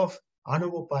allurements of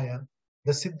Anavopaya,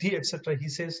 the Siddhi, etc. He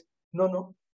says,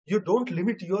 no, you don't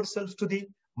limit yourself to the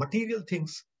material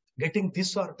things, getting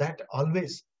this or that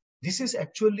always. This is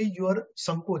actually your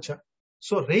Sankocha.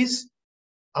 So raise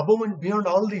above and beyond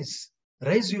all these.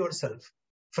 Raise yourself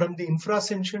from the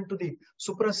infrasentient to the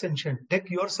suprasentient. Take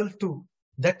yourself to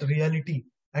that reality.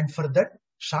 And for that,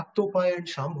 Shaktopaya and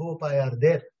Shambhavapaya are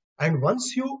there. And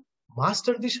once you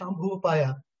master the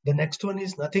Shambhavapaya, the next one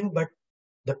is nothing but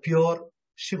the pure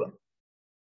Shiva.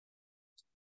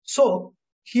 So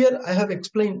here I have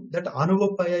explained that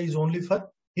Anuvapaya is only for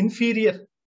inferior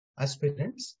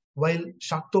aspirants, while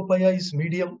Shaktopaya is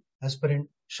medium aspirant,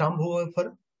 Shambhava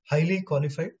for highly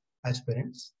qualified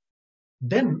aspirants.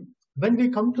 Then when we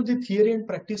come to the theory and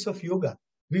practice of yoga,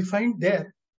 we find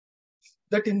there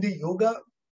that in the yoga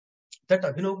that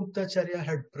Abhinavagupta Acharya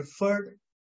had preferred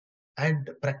and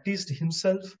practiced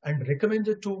himself and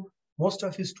recommended to most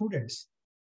of his students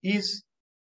is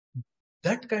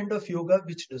that kind of yoga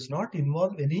which does not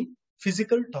involve any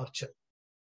physical torture.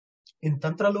 In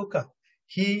Tantraloka,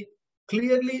 he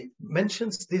clearly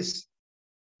mentions this,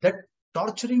 that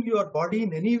torturing your body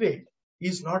in any way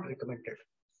is not recommended.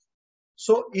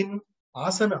 So in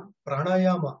asana,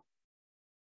 pranayama,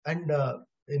 and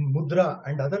in mudra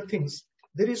and other things,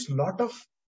 there is a lot of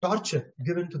torture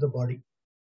given to the body.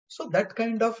 So that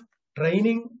kind of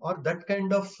training or that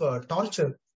kind of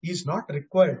torture is not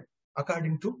required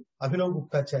according to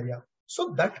Abhinavagupta Acharya.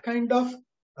 So that kind of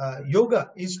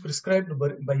yoga is prescribed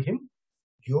by him.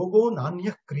 Yogo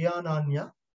nanya kriya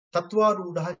nanya tatva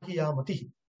rudha hiya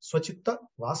matihi swachitta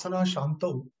vasana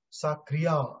shantau sa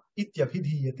kriya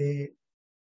ityabhidhiyate.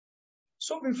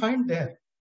 So we find there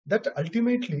that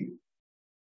ultimately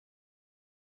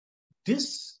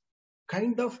this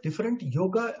kind of different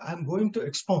yoga I am going to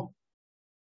expound.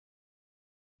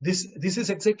 This is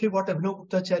exactly what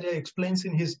Abhinavagupta Acharya explains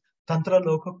in his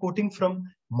Tantraloka, quoting from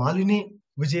Malini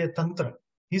Vijaya Tantra.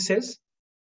 He says,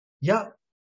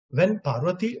 when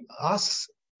Parvati asks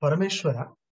Parameshwara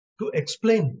to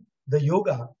explain the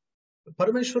yoga,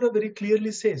 Parameshwara very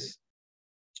clearly says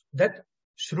that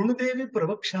Shrunudevi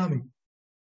Pravakshami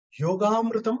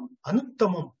Yogamritam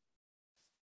Anuttamam.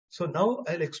 So now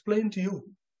I'll explain to you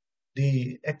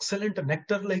the excellent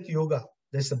nectar-like yoga.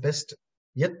 That's the best.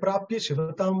 Yat prapya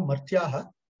shivatam martyaha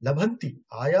labhanti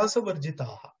ayasa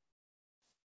varjitaha.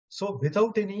 So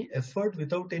without any effort,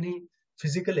 without any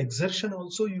physical exertion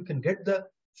also, you can get the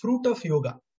fruit of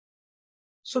yoga.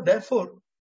 So therefore,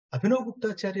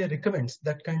 Abhinavagupta Acharya recommends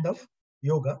that kind of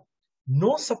yoga.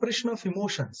 No suppression of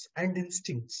emotions and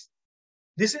instincts.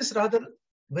 This is rather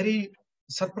very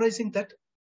surprising that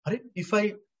if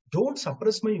I don't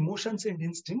suppress my emotions and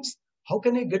instincts, how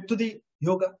can I get to the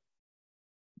yoga?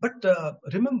 But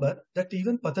remember that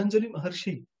even Patanjali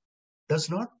Maharshi does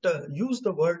not use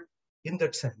the word in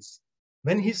that sense.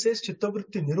 When he says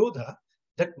Chittavritti Nirodha,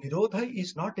 that Nirodha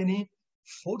is not any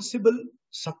forcible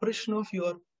suppression of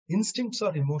your instincts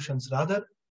or emotions, rather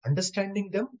understanding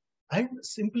them and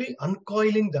simply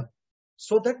uncoiling them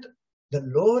so that the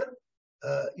lower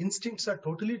instincts are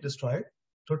totally destroyed,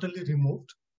 totally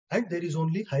removed, and there is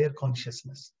only higher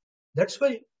consciousness. That's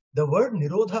why the word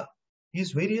Nirodha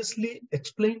is variously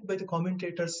explained by the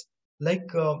commentators, like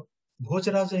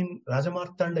Bhojaraja in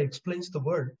Rajamartanda explains the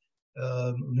word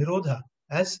Nirodha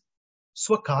as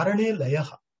Swakarane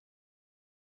Layaha.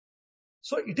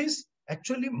 So it is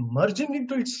actually merging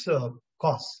into its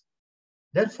cause.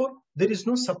 Therefore, there is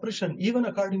no suppression even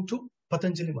according to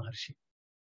Patanjali Maharshi.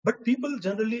 But people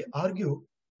generally argue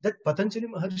that Patanjali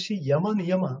Maharshi Yama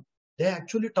Niyama, they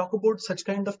actually talk about such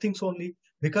kind of things only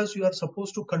because you are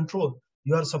supposed to control,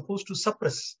 you are supposed to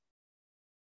suppress.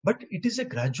 But it is a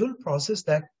gradual process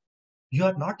that you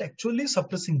are not actually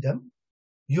suppressing them.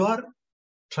 You are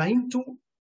trying to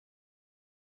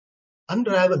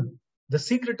unravel the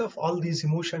secret of all these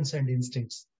emotions and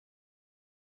instincts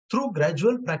through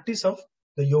gradual practice of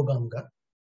the Yoganga.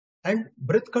 And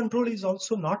breath control is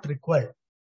also not required.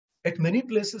 At many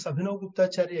places, Abhinavagupta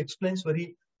Acharya explains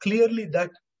very clearly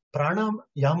that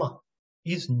pranayama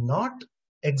is not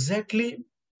exactly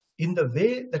in the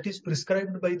way that is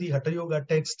prescribed by the Hatha Yoga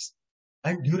texts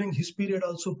And during his period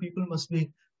also, people must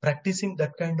be practicing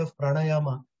that kind of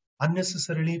pranayama,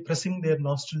 unnecessarily pressing their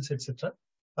nostrils, etc.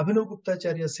 Abhinavagupta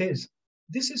Acharya says,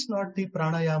 this is not the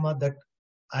pranayama that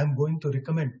I am going to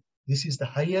recommend. This is the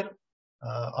higher,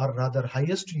 or rather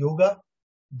highest yoga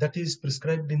that is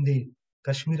prescribed in the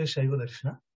Kashmir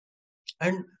Shaivism.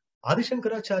 And Adi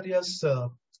Shankaracharya's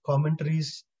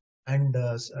commentaries and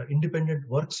independent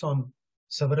works on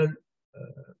several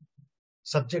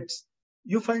subjects,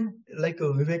 you find like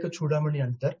Viveka Chudamani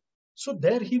Antar. So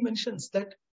there he mentions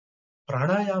that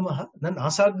pranayama nan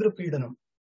asagra pidanam.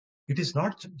 It is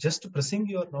not just pressing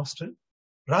your nostril.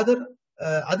 Rather,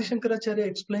 Adi Shankaracharya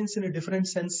explains in a different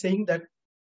sense, saying that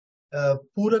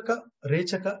Puraka,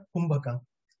 Rechaka, Kumbhaka.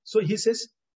 So he says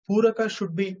Puraka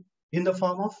should be in the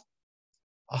form of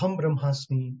Aham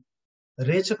Brahmasmi.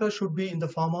 Rechaka should be in the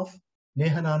form of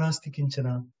Neha Nanasti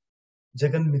Kinchana,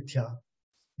 Jagan Mithya.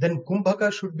 Then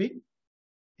Kumbhaka should be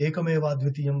Ekameva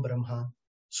Dvitiyam Brahma.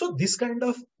 So this kind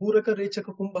of Puraka,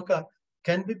 Rechaka, Kumbhaka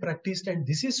can be practiced, and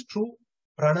this is true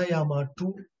pranayama,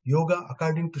 true yoga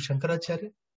according to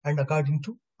Shankaracharya and according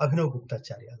to Abhinavagupta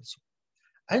Acharya also.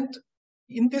 And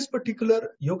in this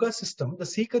particular yoga system, the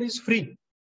seeker is free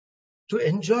to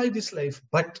enjoy this life,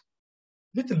 but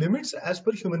with limits as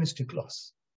per humanistic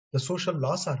laws. The social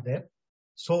laws are there.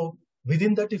 So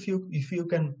within that, if you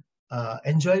can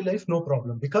enjoy life, no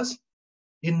problem. Because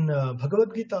in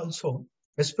Bhagavad Gita also,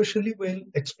 especially while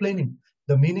explaining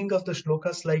the meaning of the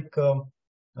shlokas like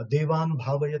Devan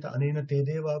bhavayata anena te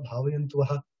deva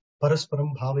bhavayantuah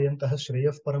parasparam bhavayantah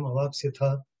shreyaf param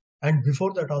avapsyatha, and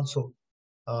before that also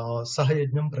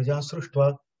sahayajnam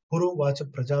prajasruštva puro vacha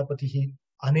prajapatihi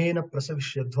anena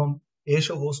prasavishyadvam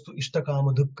esha vostu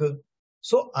ishtakama dukkha.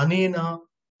 So anena.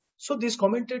 So these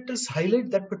commentators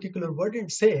highlight that particular word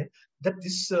and say that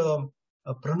this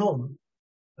pronoun,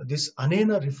 this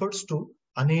anena, refers to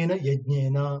anena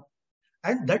yajnena,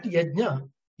 and that yajna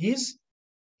is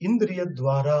indriya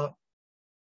dwara,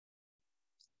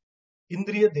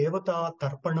 indriya devata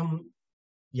tarpanam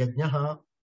yajnaha.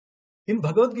 In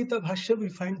Bhagavad Gita Bhashya, we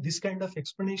find this kind of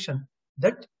explanation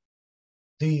that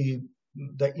the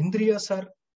indriyas are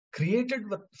created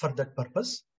for that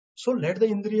purpose. So let the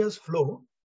indriyas flow.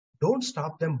 Don't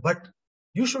stop them, but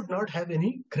you should not have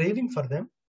any craving for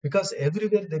them, because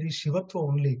everywhere there is Shivatva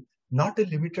only, not a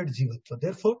limited Jivatva.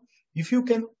 Therefore, if you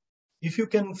can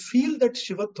feel that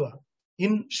Shivatva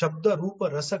in Shabda, Rupa,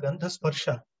 Rasa, Gandha,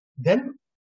 Sparsha, then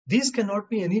these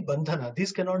cannot be any bandhana,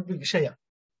 these cannot be Vishaya.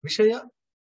 Vishaya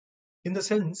in the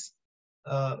sense,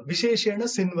 Visheshena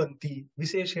Sinvanti,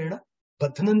 Visheshena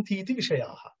Badhananti iti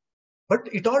Vishayaha. But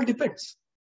it all depends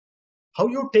how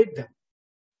you take them.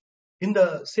 In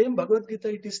the same Bhagavad Gita,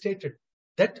 it is stated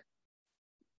that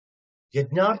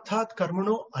Yajnarthat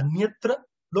karmano anyatra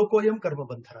lokoyam karma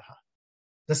bandharaha.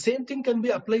 The same thing can be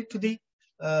applied to the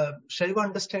Shaiva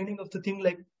understanding of the thing,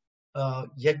 like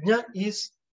Yajna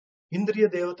is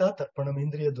Indriya Devata Tarpanam,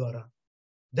 Indriya Dwara.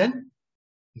 Then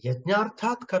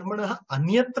Yajnarthat karmanaha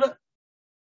anyatra.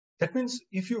 That means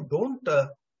if you don't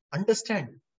understand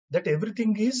that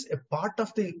everything is a part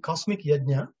of the cosmic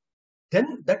Yajna,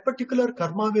 then that particular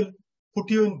karma will put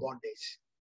you in bondage.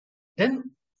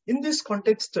 Then in this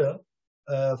context,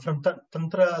 from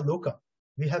Tantraloka,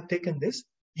 we have taken this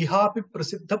Ihapi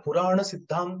Prasiddha Purana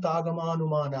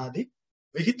Siddhantagamanumanadi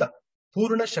Vihita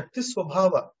Purna Shakti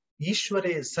Swabhava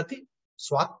Ishware Sati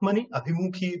Swatmani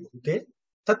Abhimukhi Bhute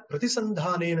Tat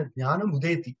Pratisandhanena Jnana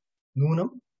Mudeti Nunam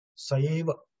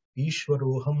Sayeva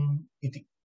Ishwaroham Iti.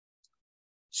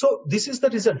 So this is the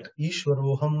result.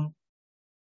 Ishwaroham.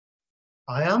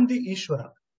 I am the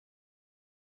Ishvara.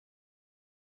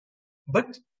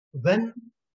 But when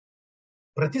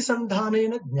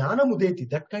pratisandhanena jnana mudeti,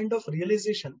 that kind of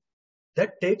realization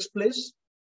that takes place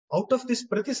out of this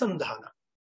pratisandhana,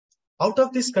 out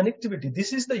of this connectivity,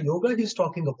 this is the yoga he is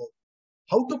talking about.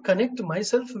 How to connect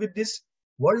myself with this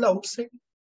world outside?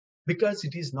 Because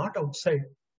it is not outside,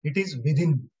 it is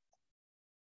within.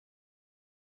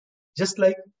 Just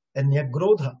like a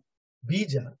nyagrodha,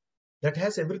 bija, that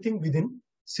has everything within,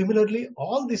 similarly,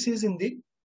 all this is in the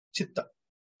chitta.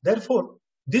 Therefore,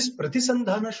 this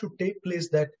pratisandhana should take place,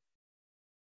 that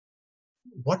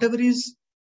whatever is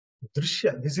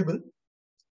drishya, visible,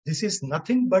 this is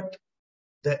nothing but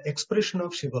the expression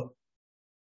of Shiva.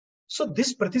 So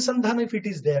this pratisandhana, if it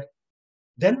is there,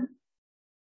 then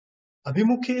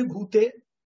abhimukhe bhute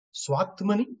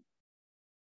swatmani,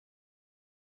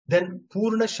 then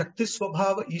purna shakti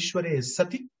swabhava ishware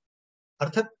sati,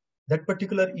 arthat that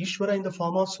particular Ishvara in the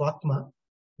form of swatma,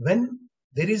 when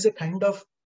there is a kind of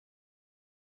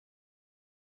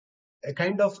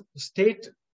state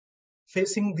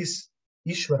facing this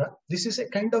Ishvara, this is a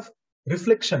kind of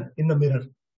reflection in the mirror.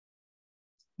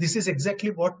 This is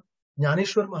exactly what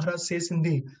Jnaneshwar Maharaj says in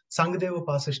the Sangadeva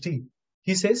Pasashti.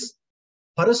 He says,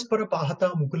 Paraspara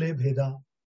Pahata Mukule Bheda.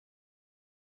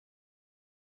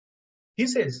 He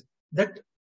says that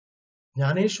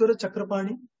Jnaneshwara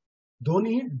Chakrapani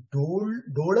Doni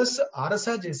Dolas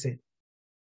Arasa Jese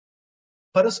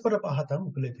Paraspara Pahata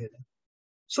Mukule Bheda.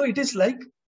 So it is like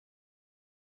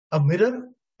a mirror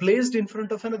placed in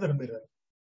front of another mirror.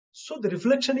 So the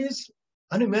reflection is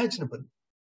unimaginable.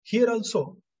 Here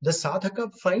also, the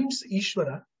sadhaka finds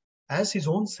Ishvara as his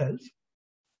own self,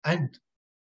 and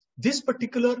this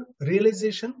particular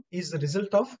realization is the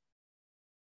result of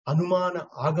Anumana,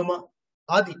 Agama,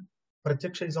 Adi.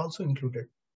 Pratyaksha is also included.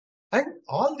 And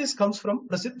all this comes from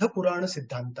Prasiddha Purana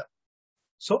Siddhanta.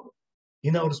 So,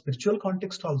 in our spiritual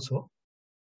context also,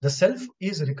 the self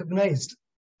is recognized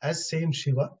as same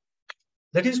Shiva.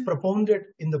 That is propounded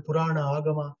in the Purana,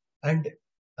 Agama, and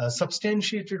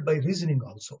substantiated by reasoning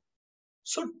also.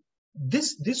 So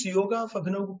this yoga of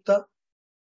Abhinavagupta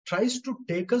tries to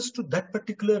take us to that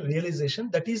particular realization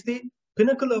that is the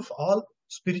pinnacle of all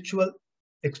spiritual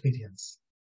experience.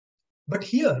 But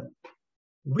here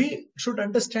we should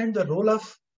understand the role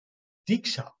of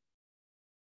Diksha.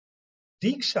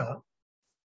 Diksha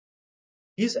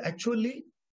is actually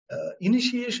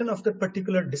initiation of that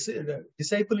particular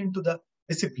disciple into the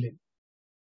discipline.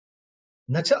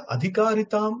 Nacha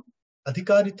adhikarita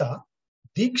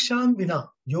diksham vina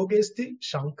yogesti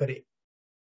shankare.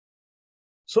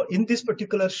 So in this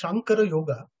particular Shankara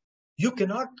yoga, you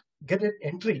cannot get an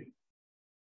entry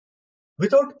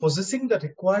without possessing the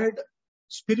required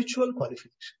spiritual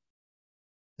qualification.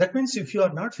 That means if you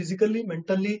are not physically,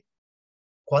 mentally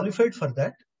qualified for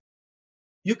that,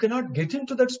 you cannot get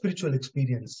into that spiritual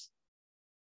experience.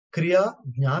 Kriya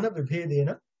jnana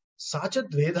vibhedena sacha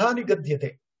dvedha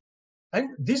nigadyate. And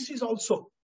this is also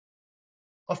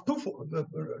of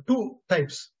two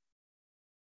types.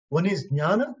 One is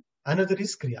jnana, another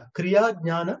is kriya. Kriya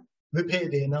jnana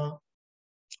vibhedena.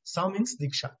 Sa means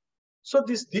diksha. So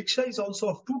this diksha is also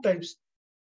of two types.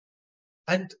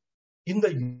 And in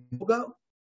the yoga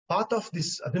path of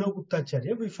this Abhinavagupta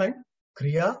Acharya, we find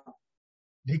kriya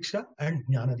diksha and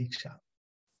jnana diksha.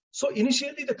 So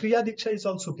initially the kriya diksha is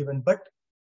also given, but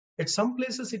at some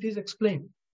places it is explained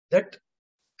that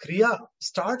kriya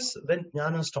starts when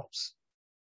jnana stops.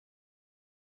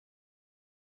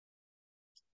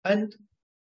 And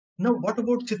now what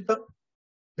about chitta?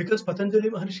 Because Patanjali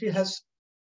Maharshi has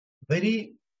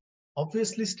very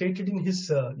obviously stated in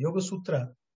his Yoga Sutra,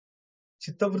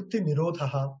 chitta vritti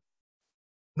nirodhaha.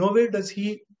 Nowhere does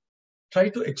he try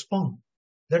to expound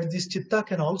that this chitta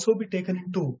can also be taken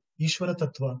into Ishvara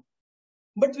Tattva.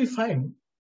 But we find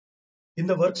in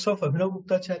the works of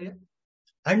Abhinavagupta Acharya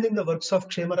and in the works of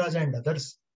Kshemaraja and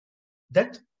others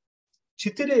that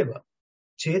chitireva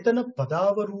chetana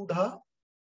padavarudha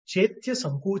chetya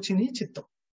sankochini chittam.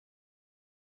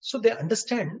 So they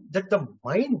understand that the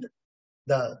mind,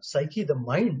 the psyche, the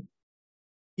mind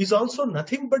is also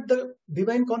nothing but the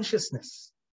divine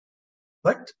consciousness.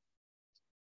 But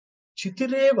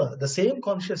chitireva, the same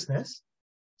consciousness,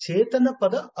 chetana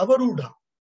pada avarudha,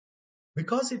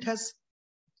 because it has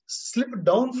slipped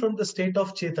down from the state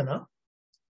of chetana,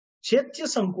 chetya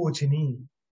sankochini,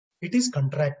 it is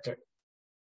contracted.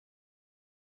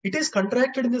 It is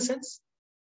contracted in the sense,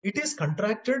 it is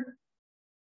contracted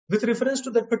with reference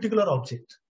to that particular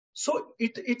object. So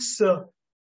its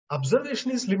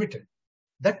observation is limited.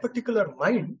 That particular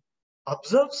mind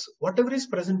observes whatever is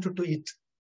present to it.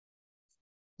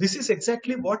 This is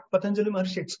exactly what Patanjali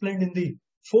Maharshi explained in the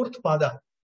fourth pada,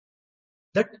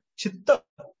 that chitta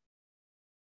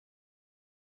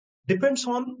depends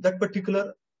on that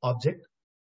particular object,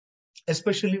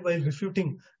 especially while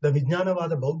refuting the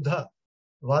Vijnanavada Bauddha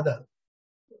Vada.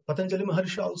 Patanjali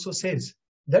Maharshi also says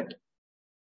that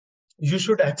you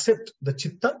should accept the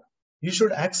chitta, you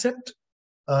should accept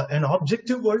an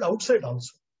objective world outside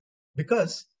also,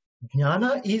 because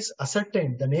jnana is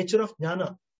ascertained, the nature of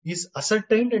jnana is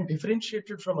ascertained and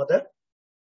differentiated from other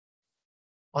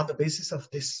on the basis of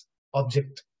this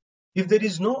object. If there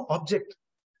is no object,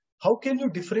 how can you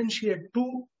differentiate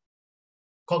two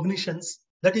cognitions?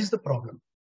 That is the problem.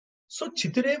 So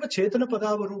chitireva chetana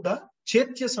padavaruda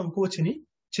chetya sankochini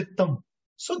chittam.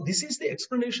 So this is the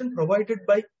explanation provided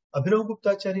by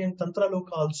Abhinavagupta Acharya and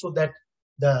Tantraloka also, that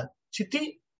the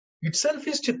chitti itself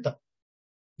is chitta.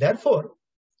 Therefore,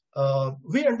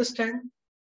 we understand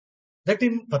that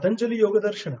in Patanjali Yoga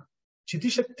Darshana,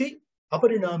 chitti shakti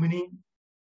aparinamini.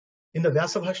 In the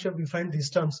Vyasa Bhashya, we find these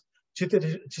terms,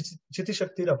 chitti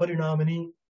shakti aparinamini,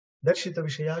 darshita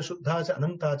vishaya shuddhacha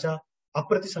anantacha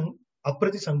aprati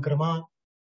sankrama.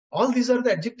 All these are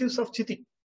the adjectives of Chiti,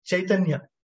 Chaitanya.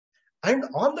 And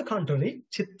on the contrary,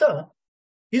 Chitta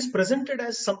is presented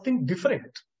as something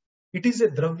different. It is a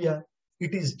Dravya,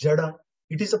 it is Jada,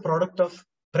 it is a product of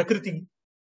Prakriti.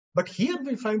 But here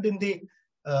we find in the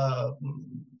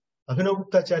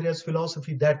Abhinavagupta Acharya's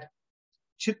philosophy that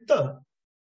Chitta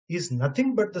is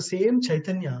nothing but the same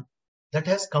Chaitanya that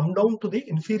has come down to the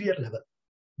inferior level.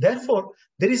 Therefore,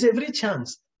 there is every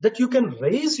chance that you can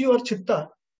raise your Chitta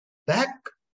back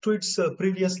to its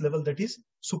previous level, that is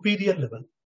superior level.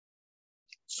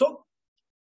 So,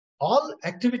 all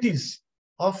activities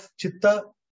of Chitta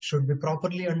should be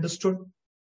properly understood.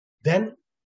 Then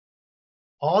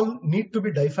all need to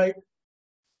be deified.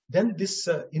 Then this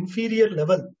inferior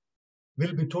level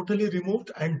will be totally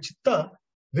removed and Chitta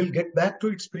will get back to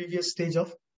its previous stage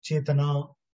of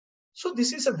Chetana. So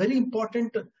this is a very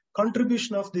important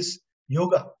contribution of this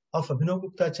yoga of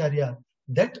Abhinavagupta Acharya,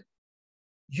 that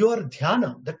your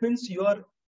dhyana, that means your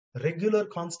regular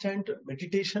constant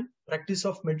meditation, practice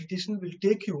of meditation will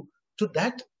take you to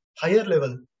that higher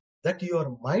level, that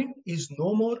your mind is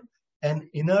no more an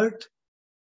inert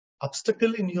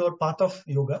obstacle in your path of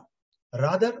yoga.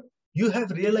 Rather, you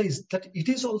have realized that it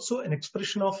is also an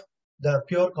expression of the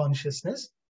pure consciousness.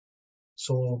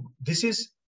 So this is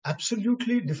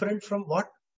absolutely different from what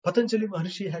Patanjali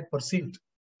Maharshi had perceived.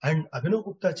 And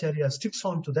Abhinavagupta Acharya sticks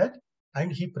on to that,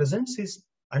 and he presents his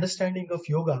understanding of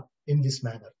yoga in this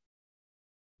manner.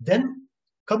 Then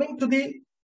coming to the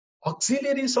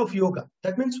auxiliaries of yoga,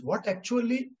 that means what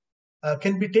actually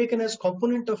can be taken as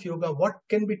component of yoga, what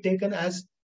can be taken as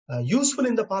useful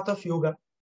in the path of yoga.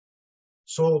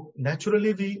 So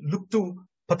naturally we look to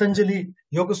Patanjali,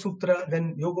 Yoga Sutra,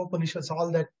 then Yoga Upanishads,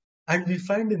 all that, and we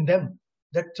find in them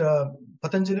that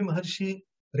Patanjali Maharshi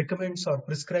recommends or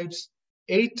prescribes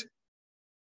 8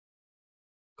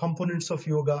 components of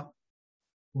yoga,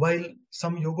 while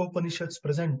some Yoga Upanishads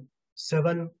present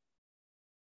 7,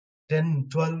 10,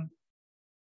 12,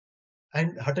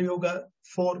 and Hatha Yoga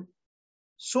 4.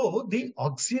 So the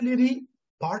auxiliary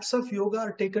parts of yoga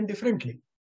are taken differently.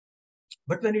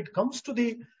 But when it comes to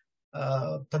the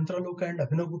Tantraloka and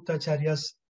Abhinavagupta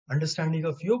Acharya's understanding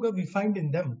of yoga, we find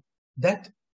in them that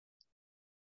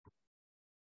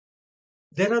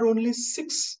there are only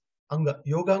 6 anga.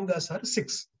 Yogangas are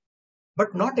 6,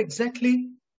 but not exactly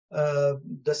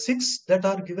the 6 that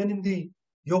are given in the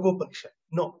Yoga Upanishad.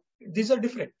 No, these are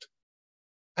different.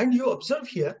 And you observe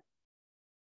here,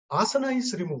 asana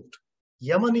is removed,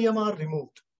 yama niyama are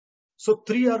removed. So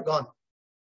 3 are gone.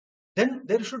 Then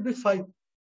there should be 5.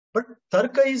 But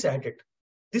tarka is added.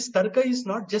 This tarka is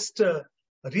not just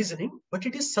reasoning, but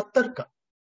it is sattarka.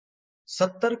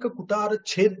 Sattarka kutara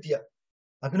chedya.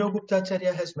 Abhinavagupta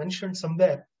Acharya has mentioned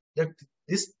somewhere that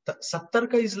this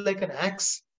sattarka is like an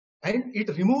axe, and it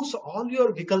removes all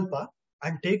your vikalpa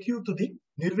and take you to the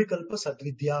nirvikalpa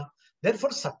sadvidya. Therefore,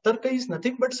 sattarka is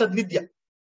nothing but sadvidya.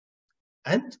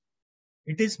 And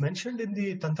it is mentioned in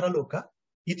the Tantraloka,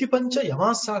 iti pancha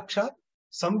yama sakshat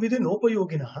samvidhi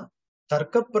nopayoginaha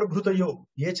tarka prabhutayo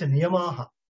yecha niyamaha.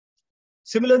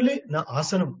 Similarly, na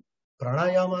asanam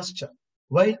pranayamascha.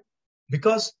 Why?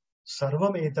 Because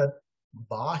sarvam etat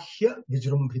bahya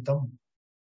vijrumbhitam.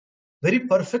 Very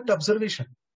perfect observation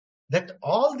that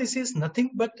all this is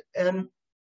nothing but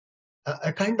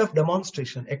a kind of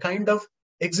demonstration, a kind of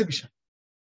exhibition.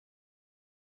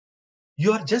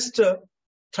 You are just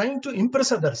trying to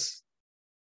impress others.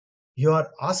 Your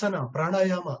asana,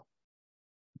 pranayama.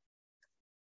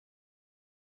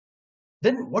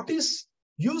 Then what is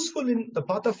useful in the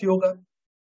path of yoga?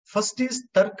 First is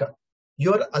tarka,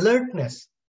 your alertness,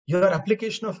 your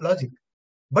application of logic,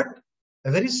 but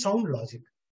a very sound logic.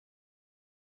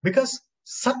 Because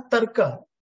sat tarka,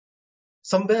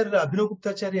 somewhere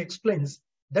Abhinavagupta Acharya explains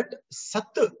that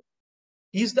sat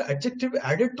is the adjective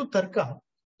added to tarka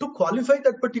to qualify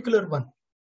that particular one.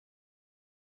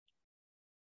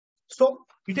 So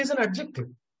it is an adjective,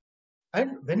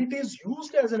 and when it is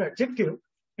used as an adjective,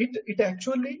 it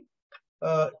actually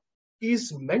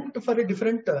is meant for a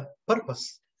different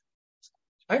purpose.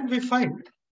 And we find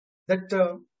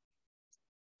that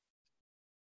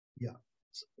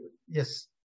yes,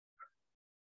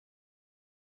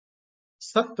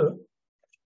 sat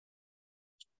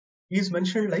is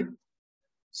mentioned like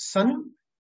san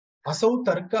asau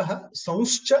tarkaha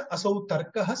sauscha asau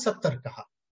tarkaha sat tarkaha.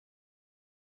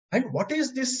 And what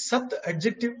is this sat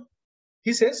adjective?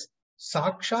 He says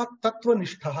sakshat tattva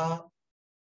nishtha.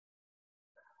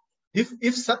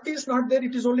 If sat is not there,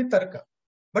 it is only tarka.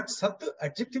 But sat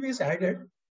adjective is added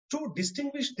to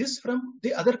distinguish this from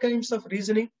the other kinds of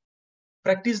reasoning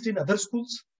practiced in other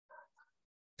schools.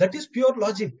 That is pure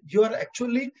logic. You are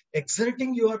actually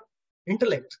exerting your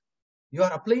intellect. You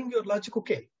are applying your logic,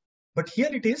 okay. But here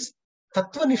it is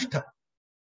Tattvanishta.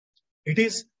 It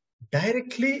is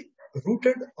directly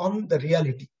rooted on the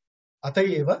reality.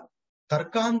 Atayeva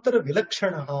Tarkantara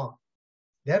Vilakshanaha.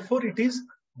 Therefore, it is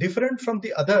different from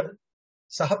the other.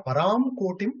 Saha Param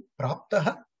Kotim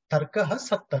Praptaha Tarkaha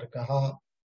Sattarkaha.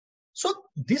 So,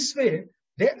 this way,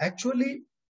 they actually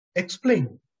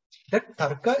explain that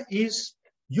Tarka is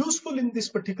useful in this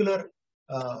particular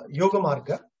Yoga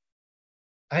Marga,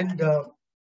 and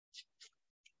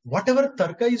whatever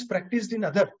Tarka is practiced in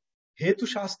other, Hetu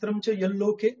Shastram cha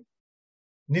Yalloke,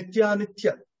 Nitya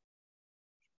Nitya,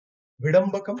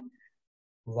 Vidambakam,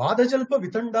 Vadajalpa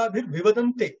Vitandabhir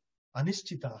Vivadante,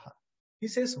 Anishchitaha. He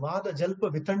says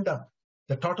Vadajalpa Vitanda,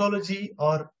 the tautology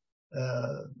or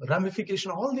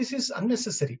ramification, all this is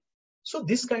unnecessary. So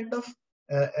this kind of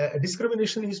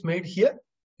discrimination is made here.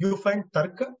 You find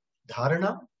Tarka,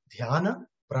 Dharana, Dhyana,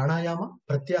 Pranayama,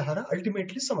 Pratyahara,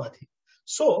 ultimately Samadhi.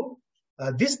 So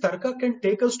this Tarka can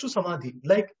take us to Samadhi,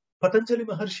 like Patanjali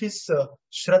Maharshi's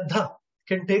Shraddha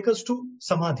can take us to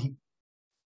Samadhi.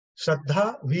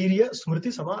 Shraddha, Virya,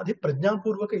 Smriti, Samadhi, Prajna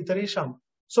Purvaka Itaresham.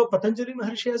 So Patanjali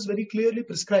Maharshi has very clearly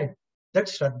prescribed that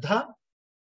Shraddha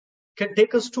can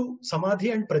take us to Samadhi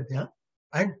and Prajna,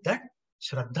 and that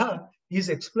Shraddha is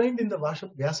explained in the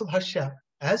Vyasa Bhashya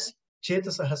as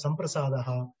Chetasaha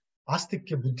Samprasadaha,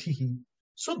 Astikya Buddhihi.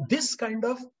 So this kind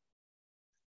of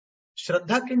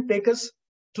Shraddha can take us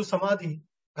to Samadhi,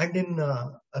 and in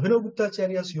Abhinavagupta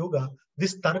Acharya's Yoga,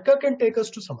 this Tarka can take us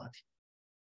to Samadhi.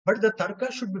 But the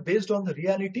Tarka should be based on the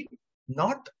reality,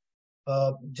 not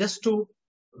just to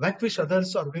vanquish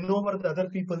others or win over the other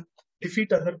people,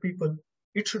 defeat other people.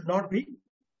 It should not be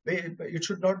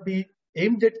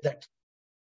aimed at that.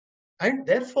 And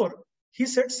therefore, he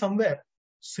said somewhere,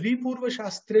 Sri Purva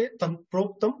Shastre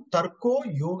Proktam Tarko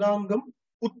Yogangam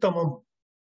Uttamam.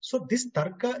 So this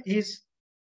Tarka is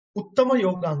Uttama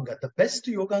Yoganga, the best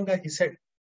Yoganga, he said.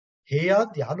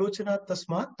 Heya Dhyalochana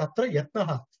Tasma Tatra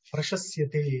Yatnaha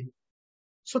Prashasyate.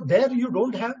 So there you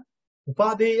don't have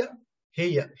Upadeya,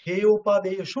 Heya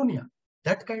Upadeya Shunya.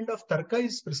 That kind of Tarka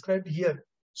is prescribed here.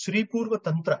 Sri Purva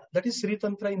Tantra, that is Sri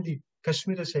Tantra in the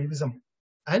Kashmir Shaivism.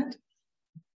 And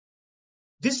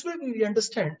this way we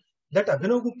understand that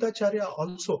Abhinavagupta Acharya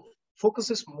also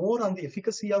focuses more on the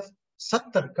efficacy of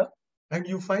Sat Tarka, and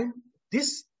you find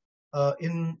this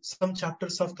in some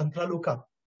chapters of Tantraloka.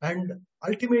 And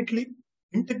ultimately,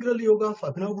 integral yoga of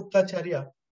Abhinavagupta Acharya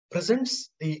presents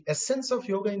the essence of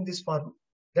yoga in this form,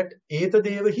 that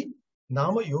Etadevahi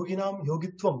Nama Yoginam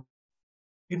Yogitvam.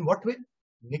 In what way?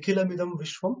 Nikhilamidam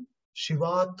Vishwam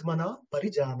Shivatmana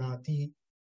Parijanati.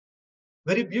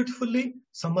 Very beautifully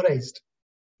summarized.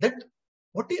 That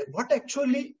what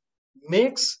actually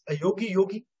makes a yogi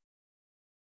yogi?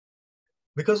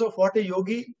 Because of what a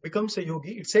yogi becomes a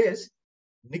yogi, it says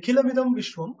Nikhilamidam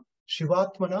Vishwam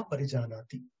Shivatmana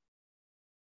Parijanati.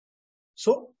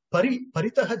 So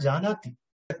Paritaha Janati.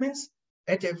 That means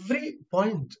at every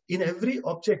point, in every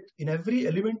object, in every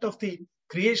element of the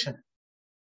creation,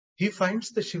 he finds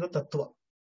the Shiva Tattva.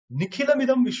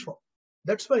 Nikhilamidam Vishwam.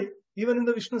 That's why even in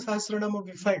the Vishnu Sahasranama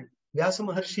we find Vyasa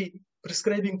Maharshi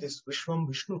prescribing this Vishwam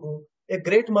Vishnu. A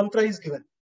great mantra is given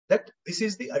that this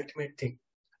is the ultimate thing.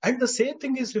 And the same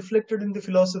thing is reflected in the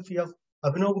philosophy of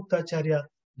Abhinavagupta Acharya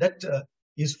that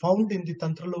is found in the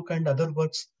Tantraloka and other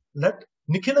works, that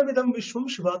Nikhilamidam Vishwam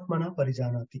Shivatmana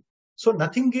Parijanati. So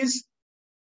nothing is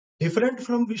different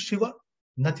from Shiva,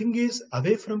 nothing is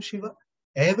away from Shiva,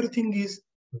 everything is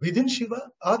within Shiva,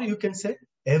 or you can say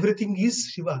everything is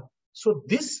Shiva. So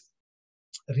this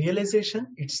realization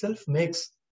itself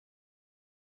makes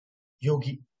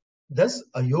yogi. Thus,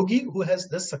 a yogi who has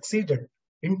thus succeeded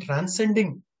in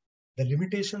transcending the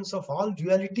limitations of all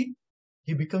duality,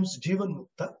 he becomes Jivan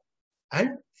Mukta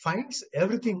and finds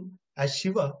everything as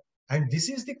Shiva. And this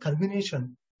is the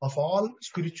culmination of all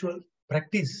spiritual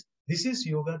practice. This is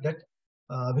yoga that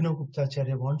Abhinavagupta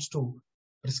Acharya wants to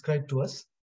prescribe to us.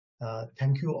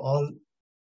 Thank you all.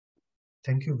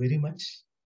 Thank you very much.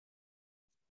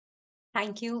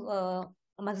 Thank you,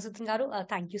 Madhusudan Garu.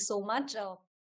 Thank you so much.